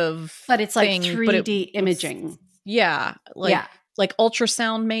kind of But it's thing, like 3D imaging. Yeah. Like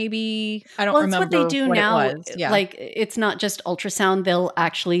ultrasound, maybe. I don't remember what they do what now. It was. Yeah. Like, it's not just ultrasound. They'll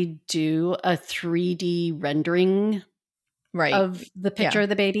actually do a 3D rendering of the picture of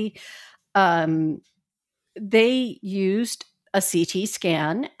the baby. They used a CT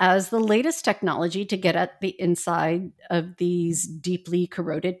scan as the latest technology to get at the inside of these deeply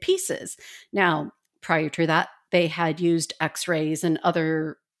corroded pieces. Now, prior to that, they had used X-rays and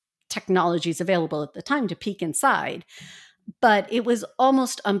other technologies available at the time to peek inside. But it was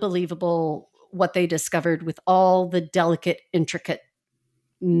almost unbelievable what they discovered with all the delicate, intricate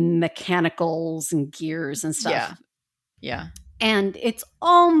mechanicals and gears and stuff. Yeah. And it's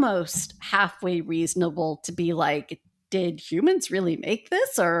almost halfway reasonable to be like, did humans really make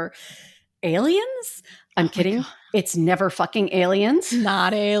this, or aliens? I'm kidding. It's never fucking aliens.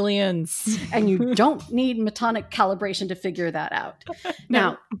 Not aliens. And you don't need metonic calibration to figure that out.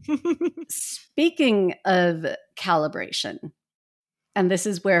 No. Now, speaking of calibration, and this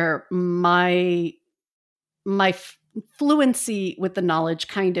is where my fluency with the knowledge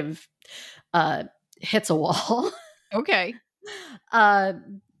kind of hits a wall. Okay.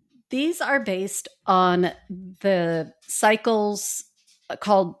 These are based on the cycles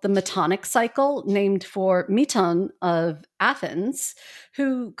called the Metonic cycle, named for Meton of Athens,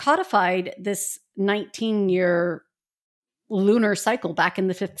 who codified this 19-year lunar cycle back in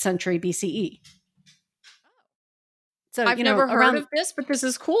the 5th century BCE. So I've never heard of this, but this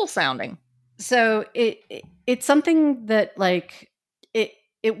is cool sounding. So it's something that like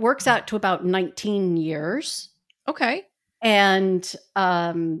it works out to about 19 years. Okay. And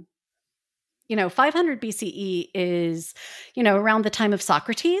 500 BCE is, around the time of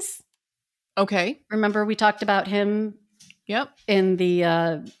Socrates. Okay. Remember we talked about him? Yep. In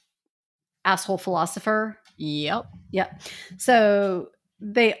the asshole philosopher? Yep. Yeah. So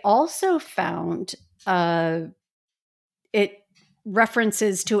they also found it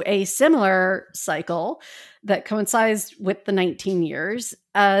references to a similar cycle that coincides with the 19 years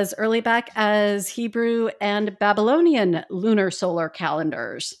as early back as Hebrew and Babylonian lunar solar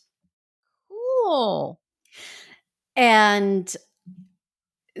calendars. Cool. And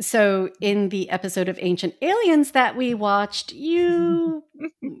so in the episode of Ancient Aliens that we watched, you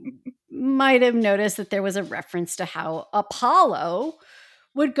might have noticed that there was a reference to how Apollo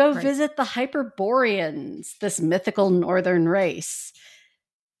would go visit the Hyperboreans, this mythical northern race,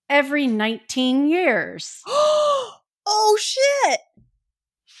 every 19 years. Oh, shit.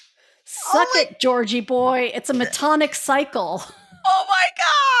 Suck it, Georgie boy. It's a Metonic cycle. Oh,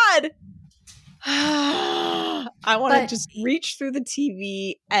 my God. I want to just reach through the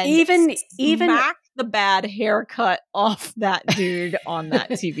TV and even smack the bad haircut off that dude on that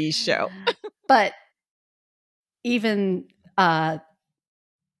TV show. But even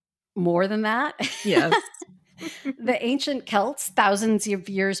more than that, yes, the ancient Celts, thousands of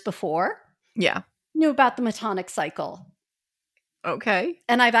years before, knew about the Metonic cycle. Okay.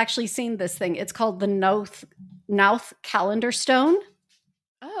 And I've actually seen this thing. It's called the Knauth calendar stone.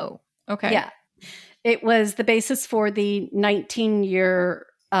 Oh, okay. Yeah. It was the basis for the 19-year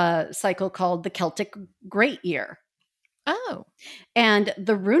cycle called the Celtic Great Year. Oh. And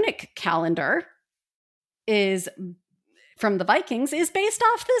the runic calendar is from the Vikings is based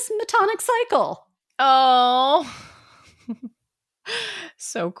off this Metonic cycle. Oh.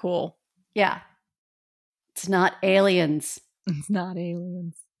 So cool. Yeah. It's not aliens. It's not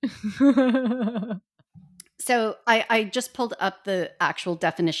aliens. So I just pulled up the actual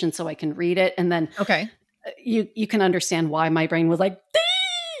definition so I can read it, and then you can understand why my brain was like,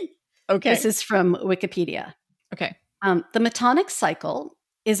 Dee! Okay. This is from Wikipedia. Okay. The Metonic cycle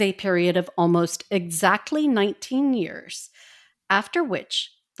is a period of almost exactly 19 years, after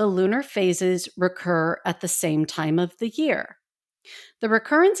which the lunar phases recur at the same time of the year. The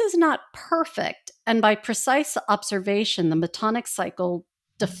recurrence is not perfect, and by precise observation, the Metonic cycle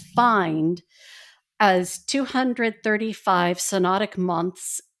defined as 235 synodic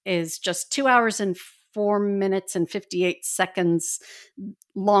months is just 2 hours and 4 minutes and 58 seconds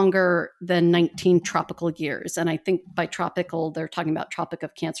longer than 19 tropical years. And I think by tropical, they're talking about Tropic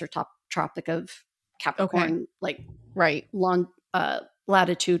of Cancer, Tropic of Capricorn,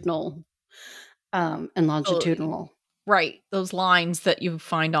 latitudinal and longitudinal. Right. Those lines that you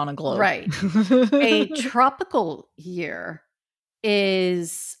find on a globe. Right. A tropical year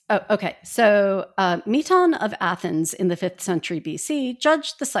is So Meton of Athens in the 5th century BC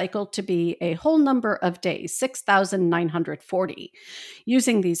judged the cycle to be a whole number of days, 6,940.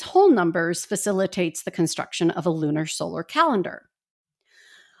 Using these whole numbers facilitates the construction of a lunar solar calendar.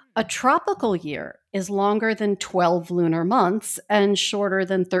 A tropical year is longer than 12 lunar months and shorter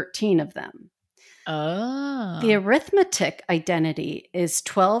than 13 of them. The arithmetic identity is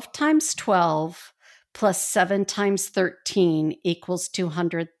 12 times 12 plus 7 times 13 equals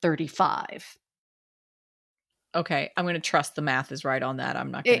 235. Okay, I'm going to trust the math is right on that.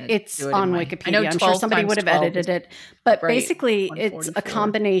 I'm not going to It's on Wikipedia. I'm sure somebody would have edited it. But basically, it's a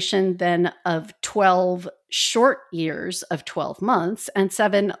combination then of 12 short years of 12 months and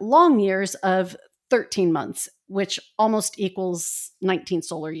 7 long years of 13 months, which almost equals 19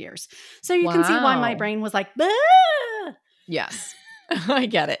 solar years. So you can see why my brain was like, bah! Yes. I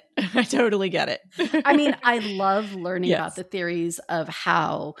get it. I totally get it. I mean, I love learning about the theories of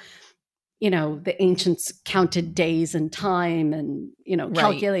how, the ancients counted days and time and,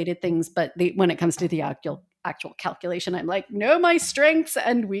 calculated things. But when it comes to the actual calculation, I'm like, know my strengths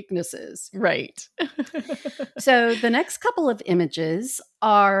and weaknesses. Right. So the next couple of images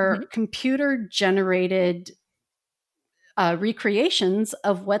are computer generated recreations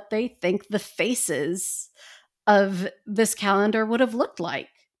of what they think the faces of this calendar would have looked like.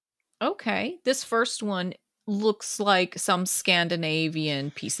 Okay. This first one looks like some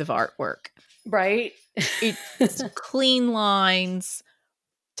Scandinavian piece of artwork. Right? It's clean lines,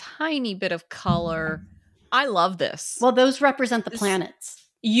 tiny bit of color. I love this. Well, those represent the planets.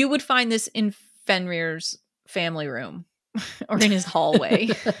 You would find this in Fenrir's family room or in his hallway.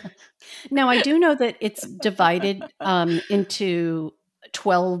 Now, I do know that it's divided into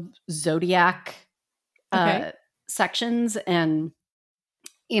 12 zodiac sections, and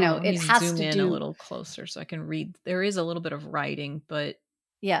it has zoom to in do a little closer so I can read. There is a little bit of writing, but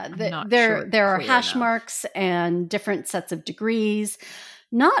there are hash marks and different sets of degrees,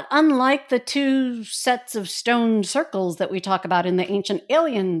 not unlike the 2 sets of stone circles that we talk about in the Ancient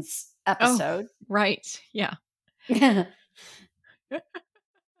Aliens episode. Oh, right. Yeah.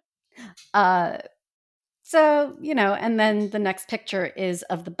 So, and then the next picture is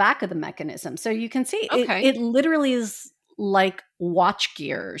of the back of the mechanism. So you can see it literally is like watch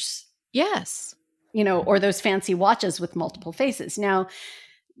gears. Yes. Or those fancy watches with multiple faces. Now,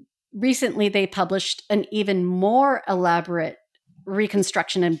 recently they published an even more elaborate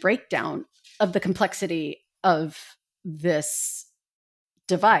reconstruction and breakdown of the complexity of this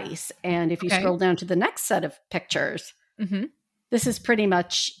device. And if you scroll down to the next set of pictures, this is pretty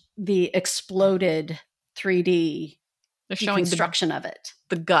much the exploded 3D reconstruction of it.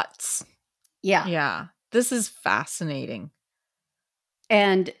 The guts. Yeah. Yeah. This is fascinating.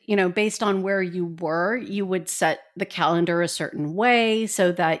 And, based on where you were, you would set the calendar a certain way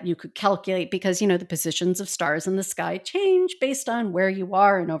so that you could calculate, because, the positions of stars in the sky change based on where you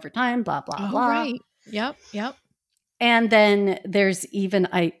are and over time, blah, blah, blah. Right. Yep. And then there's even,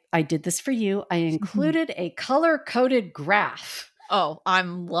 I did this for you, I included a color-coded graph. Oh,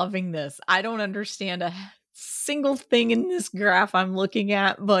 I'm loving this. I don't understand a single thing in this graph I'm looking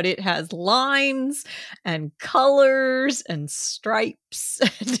at, but it has lines and colors and stripes.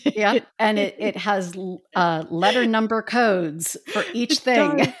 Yeah, and it has letter number codes for each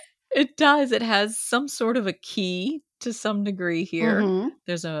thing. It does. It has some sort of a key to some degree here. Mm-hmm.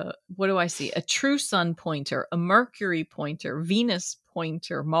 There's what do I see? A true sun pointer, a Mercury pointer, Venus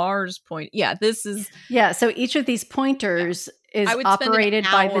pointer, Mars pointer. Yeah, this is... Yeah, so each of these pointers is operated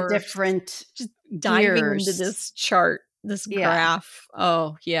by the different just diving into this chart, this graph.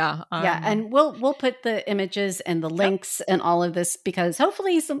 Oh, yeah. And we'll put the images and the links and all of this, because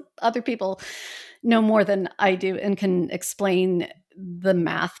hopefully some other people know more than I do and can explain the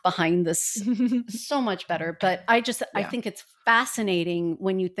math behind this so much better. But I think it's fascinating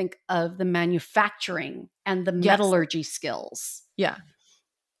when you think of the manufacturing and the metallurgy skills. Yeah.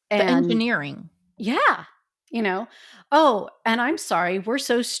 And the engineering. Yeah. Oh, and I'm sorry, we're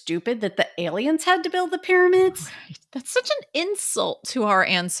so stupid that the aliens had to build the pyramids. Right. That's such an insult to our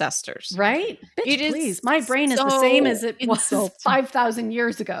ancestors. Right? Bitch, please. My brain is the same as it was 5,000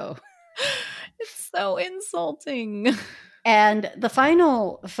 years ago. It's so insulting. And the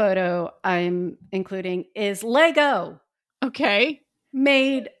final photo I'm including is Lego. Okay.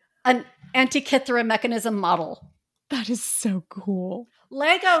 Made an Antikythera mechanism model. That is so cool.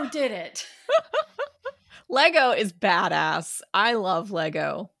 Lego did it. Lego is badass. I love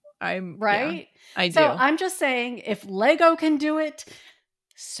Lego. Right? Yeah, I do. So I'm just saying, if Lego can do it,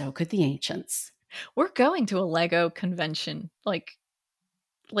 so could the ancients. We're going to a Lego convention, like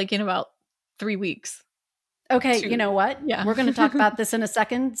in about 3 weeks. Okay, you know what? Yeah. We're going to talk about this in a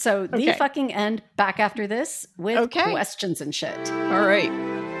second. So the fucking end, back after this with questions and shit. All right.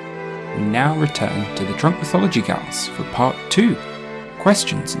 We now return to the Drunk Mythology Gals for part 2,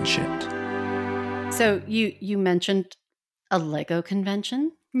 questions and shit. So you mentioned a Lego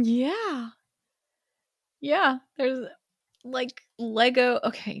convention? Yeah. Yeah, there's like Lego.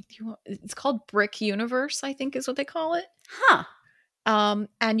 Okay, it's called Brick Universe, I think is what they call it. Huh.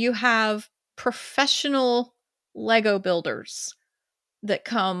 And you have professional Lego builders that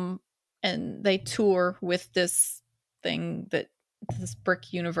come and they tour with this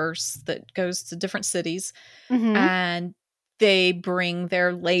Brick Universe that goes to different cities, and they bring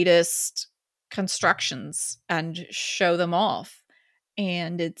their latest constructions and show them off.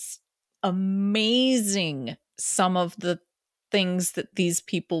 And it's amazing, some of the things that these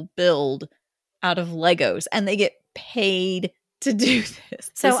people build out of Legos, and they get paid to do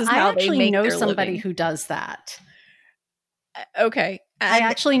this. So this is I how actually they make know their somebody living. who does that. Okay. I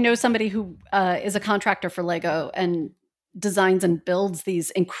actually know somebody who is a contractor for Lego and designs and builds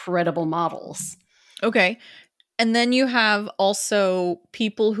these incredible models. Okay. And then you have also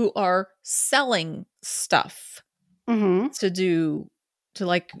people who are selling stuff to do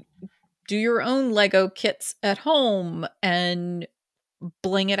your own Lego kits at home and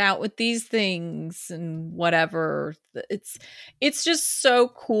bling it out with these things and whatever. It's just so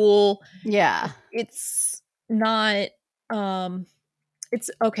cool. Yeah. It's not it's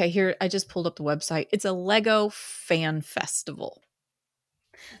okay, here I just pulled up the website. It's a Lego fan festival.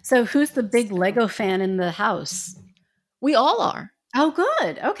 So who's the big Lego fan in the house? We all are. Oh,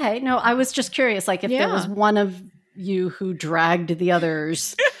 good. Okay. No, I was just curious, like if there was one of you who dragged the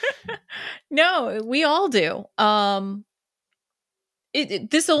others. No, we all do.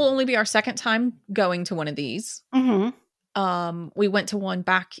 This will only be our second time going to one of these. Mm-hmm. We went to one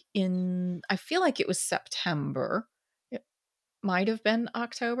back in, I feel like it was September. It might have been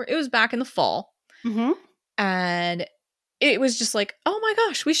October. It was back in the fall. Mm-hmm. And it was just like, oh my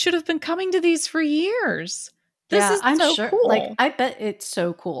gosh, we should have been coming to these for years. This is so sure. cool. Like, I bet it's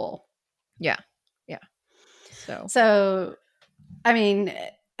so cool. Yeah. So, I mean,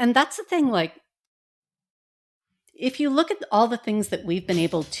 and that's the thing, like, if you look at all the things that we've been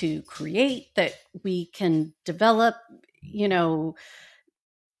able to create, that we can develop, you know,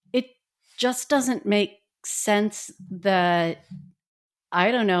 it just doesn't make sense that,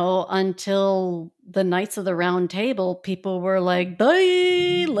 I don't know, until the Knights of the Round Table, people were like,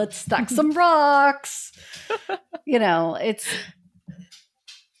 bye, let's stack some rocks. You know, it's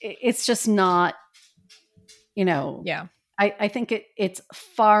just not, you know. Yeah. I think it's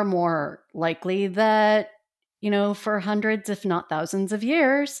far more likely that, you know, for hundreds, if not thousands of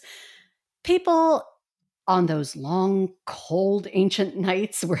years, people on those long, cold, ancient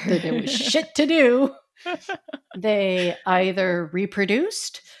nights where there was shit to do, they either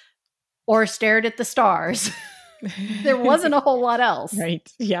reproduced or stared at the stars. There wasn't a whole lot else.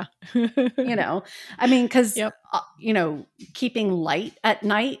 Right. Yeah. You know, I mean, because, you know, keeping light at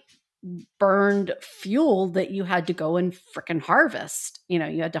night burned fuel that you had to go and frickin' harvest. You know,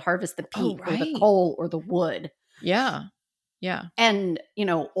 you had to harvest the peat or the coal or the wood. Yeah. Yeah. And, you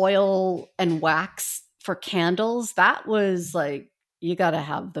know, oil and wax for candles, that was like, you got to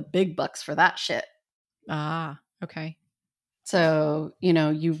have the big bucks for that shit. Ah, okay. So, you know,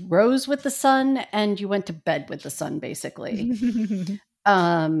 you rose with the sun and you went to bed with the sun, basically.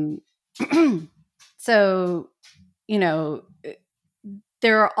 So, you know,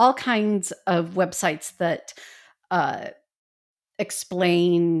 there are all kinds of websites that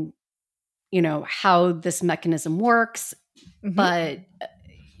explain, you know, how this mechanism works. Mm-hmm. But,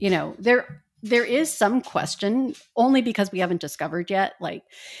 you know, there is some question, only because we haven't discovered yet. Like,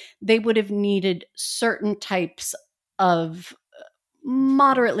 they would have needed certain types of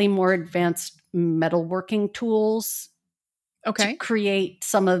moderately more advanced metalworking tools to create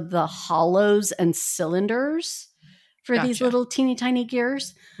some of the hollows and cylinders for these little teeny tiny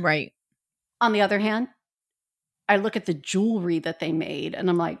gears. Right. On the other hand, I look at the jewelry that they made and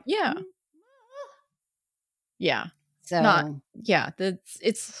I'm like, yeah. So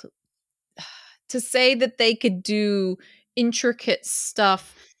it's to say that they could do intricate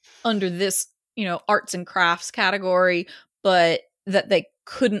stuff under this, you know, arts and crafts category, but that they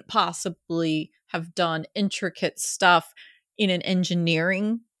couldn't possibly have done intricate stuff in an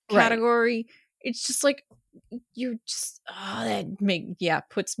engineering category. Right. It's just like, you're just,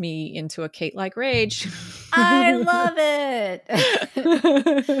 puts me into a Kate-like rage. I love it.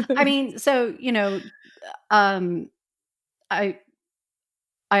 I mean, so, you know, I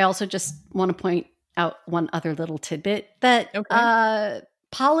also just want to point out one other little tidbit that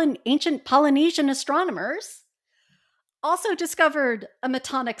ancient Polynesian astronomers also discovered a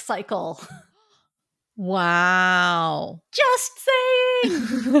metonic cycle. Wow. Just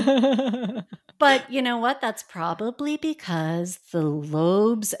saying. But you know what? That's probably because the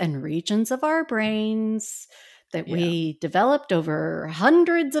lobes and regions of our brains that we developed over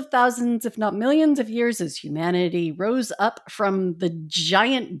hundreds of thousands, if not millions of years as humanity rose up from the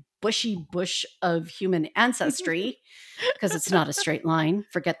giant bushy bush of human ancestry, because it's not a straight line.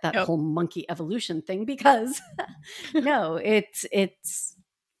 Forget that whole monkey evolution thing, because no, it's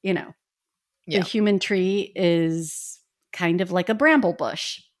you know, the human tree is kind of like a bramble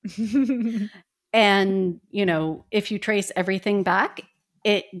bush. And, you know, if you trace everything back,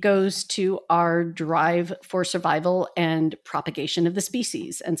 it goes to our drive for survival and propagation of the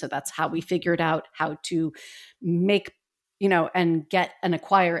species. And so that's how we figured out how to make, you know, and get and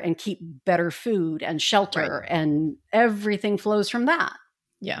acquire and keep better food and shelter, and everything flows from that.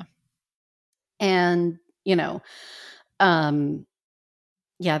 Yeah. And, you know,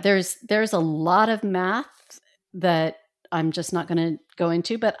 there's a lot of math that I'm just not going to go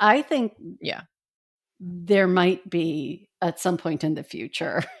into, but I think there might be at some point in the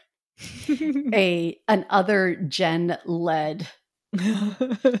future an other gen led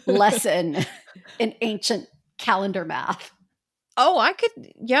lesson in ancient calendar math. Oh, I could,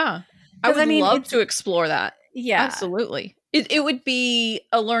 I would love to explore that. Yeah, absolutely. It would be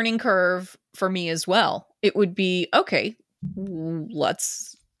a learning curve for me as well. it would be, okay,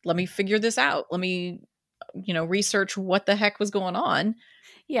 let me figure this out. Let me, research what the heck was going on.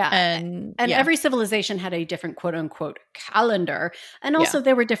 Yeah. And every civilization had a different quote unquote calendar. And also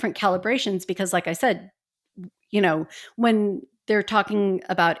there were different calibrations because, like I said, when they're talking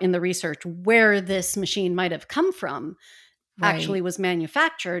about in the research where this machine might have come from, actually was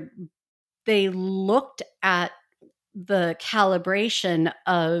manufactured, they looked at the calibration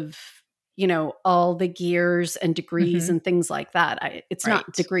of, all the gears and degrees and things like that. It's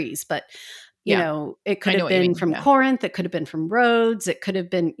not degrees, but it could have been from Corinth. It could have been from Rhodes. It could have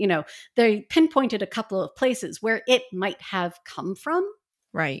been, they pinpointed a couple of places where it might have come from.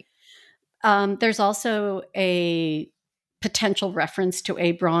 Right. There's also a potential reference to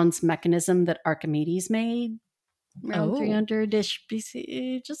a bronze mechanism that Archimedes made around 300-ish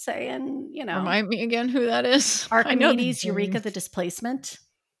BC. Just saying, Remind me again who that is. Archimedes' Eureka the Displacement.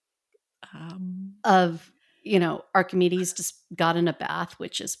 Of, Archimedes just got in a bath,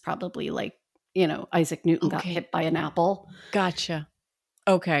 which is probably like, Isaac Newton got hit by an apple. Gotcha.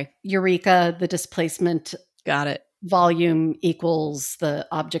 Okay. Eureka, the displacement. Got it. Volume equals the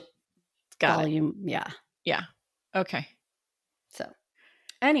object volume. Yeah. Yeah. Okay. So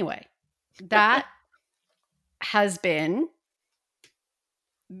anyway, that has been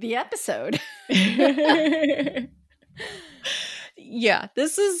the episode. Yeah.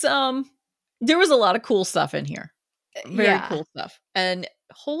 This is, there was a lot of cool stuff in here. Very cool stuff. And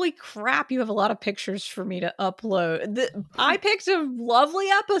holy crap, you have a lot of pictures for me to upload. I picked a lovely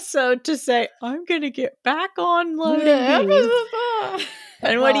episode to say, I'm going to get back on loading these.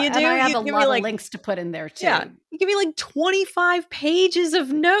 And what do? And I have a lot of links to put in there too. Yeah, you give me like 25 pages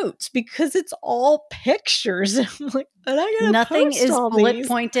of notes because it's all pictures. I'm like, nothing is bullet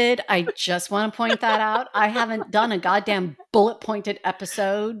pointed. I just want to point that out. I haven't done a goddamn bullet pointed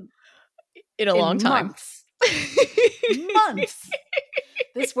episode in a long time. Months.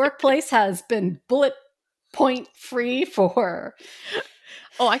 This workplace has been bullet point free for.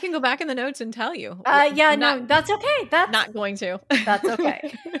 Oh, I can go back in the notes and tell you. No, that's okay. That's not going to. That's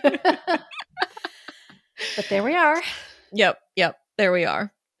okay. But there we are. Yep. There we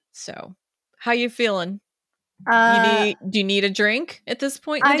are. So, how you feeling? Do you need a drink at this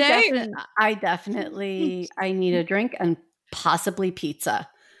point in the day? I need a drink and possibly pizza.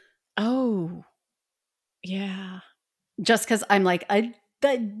 Oh, yeah. Just because I'm like,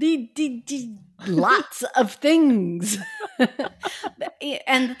 lots of things.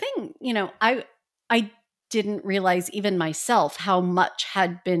 And the thing, I didn't realize even myself how much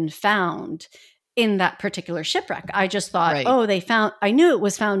had been found in that particular shipwreck. I just thought, I knew it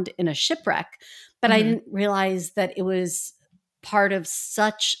was found in a shipwreck, but I didn't realize that it was part of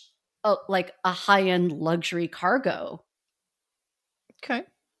such a high-end luxury cargo. Okay.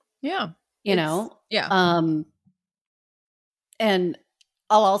 Yeah. Yeah. And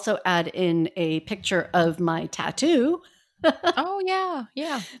I'll also add in a picture of my tattoo. Oh, yeah.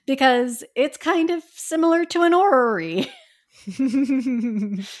 Yeah. Because it's kind of similar to an orrery.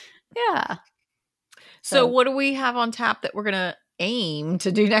 Yeah. So what do we have on tap that we're going to aim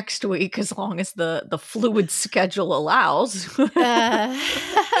to do next week as long as the fluid schedule allows?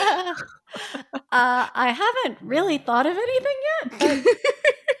 I haven't really thought of anything yet, but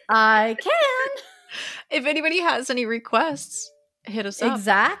I can. If anybody has any requests, hit us up.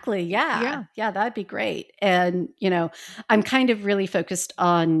 Exactly. Yeah, that'd be great. And, I'm kind of really focused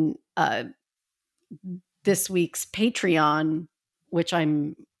on this week's Patreon, which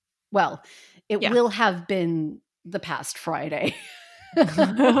will have been the past Friday.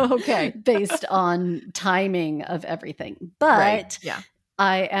 Okay. Based on timing of everything. But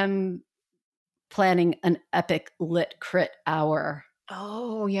I am planning an epic lit crit hour.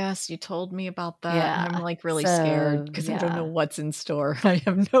 Oh, yes. You told me about that. Yeah. And I'm really scared because I don't know what's in store. I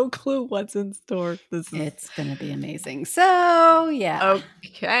have no clue what's in store. It's going to be amazing. So, yeah.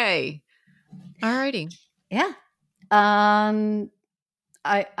 Okay. All righty. Yeah. I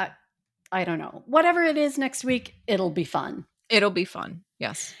don't know. Whatever it is next week, it'll be fun. It'll be fun.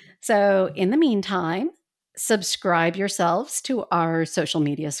 Yes. So in the meantime, subscribe yourselves to our social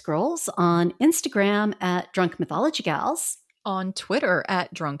media scrolls on Instagram at Drunk Mythology Gals, on Twitter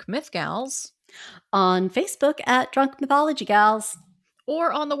at Drunk Myth Gals, on Facebook at Drunk Mythology Gals,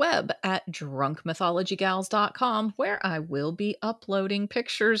 or on the web at drunkmythologygals.com, where I will be uploading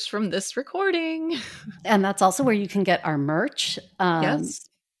pictures from this recording. And that's also where you can get our merch. Yes.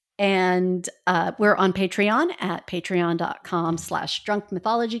 And we're on Patreon at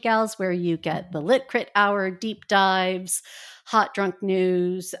patreon.com/drunkmythologygals, where you get the Lit Crit Hour, deep dives, hot drunk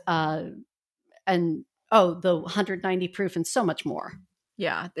news, and the 190 proof and so much more.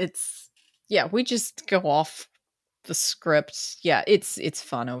 Yeah, it's Yeah, we just go off the script. Yeah, it's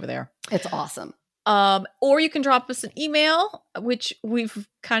fun over there. It's awesome. Or you can drop us an email, which we've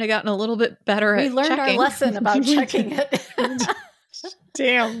kind of gotten a little bit better at. We learned checking. our lesson about checking it.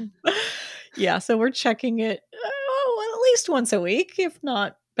 Damn. Yeah, so we're checking it at least once a week, if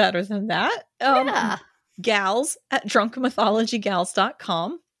not better than that. Gals at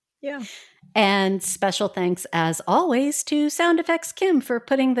drunkenmythologygals.com. Yeah. And special thanks, as always, to Sound Effects Kim for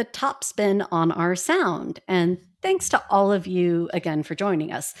putting the top spin on our sound. And thanks to all of you again for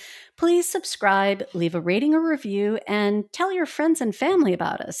joining us. Please subscribe, leave a rating or review, and tell your friends and family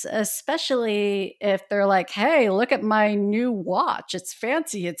about us, especially if they're like, hey, look at my new watch. It's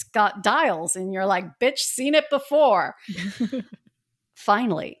fancy. It's got dials. And you're like, bitch, seen it before.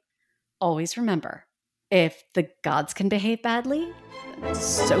 Finally, always remember, if the gods can behave badly,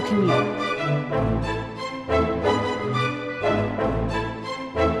 so can you.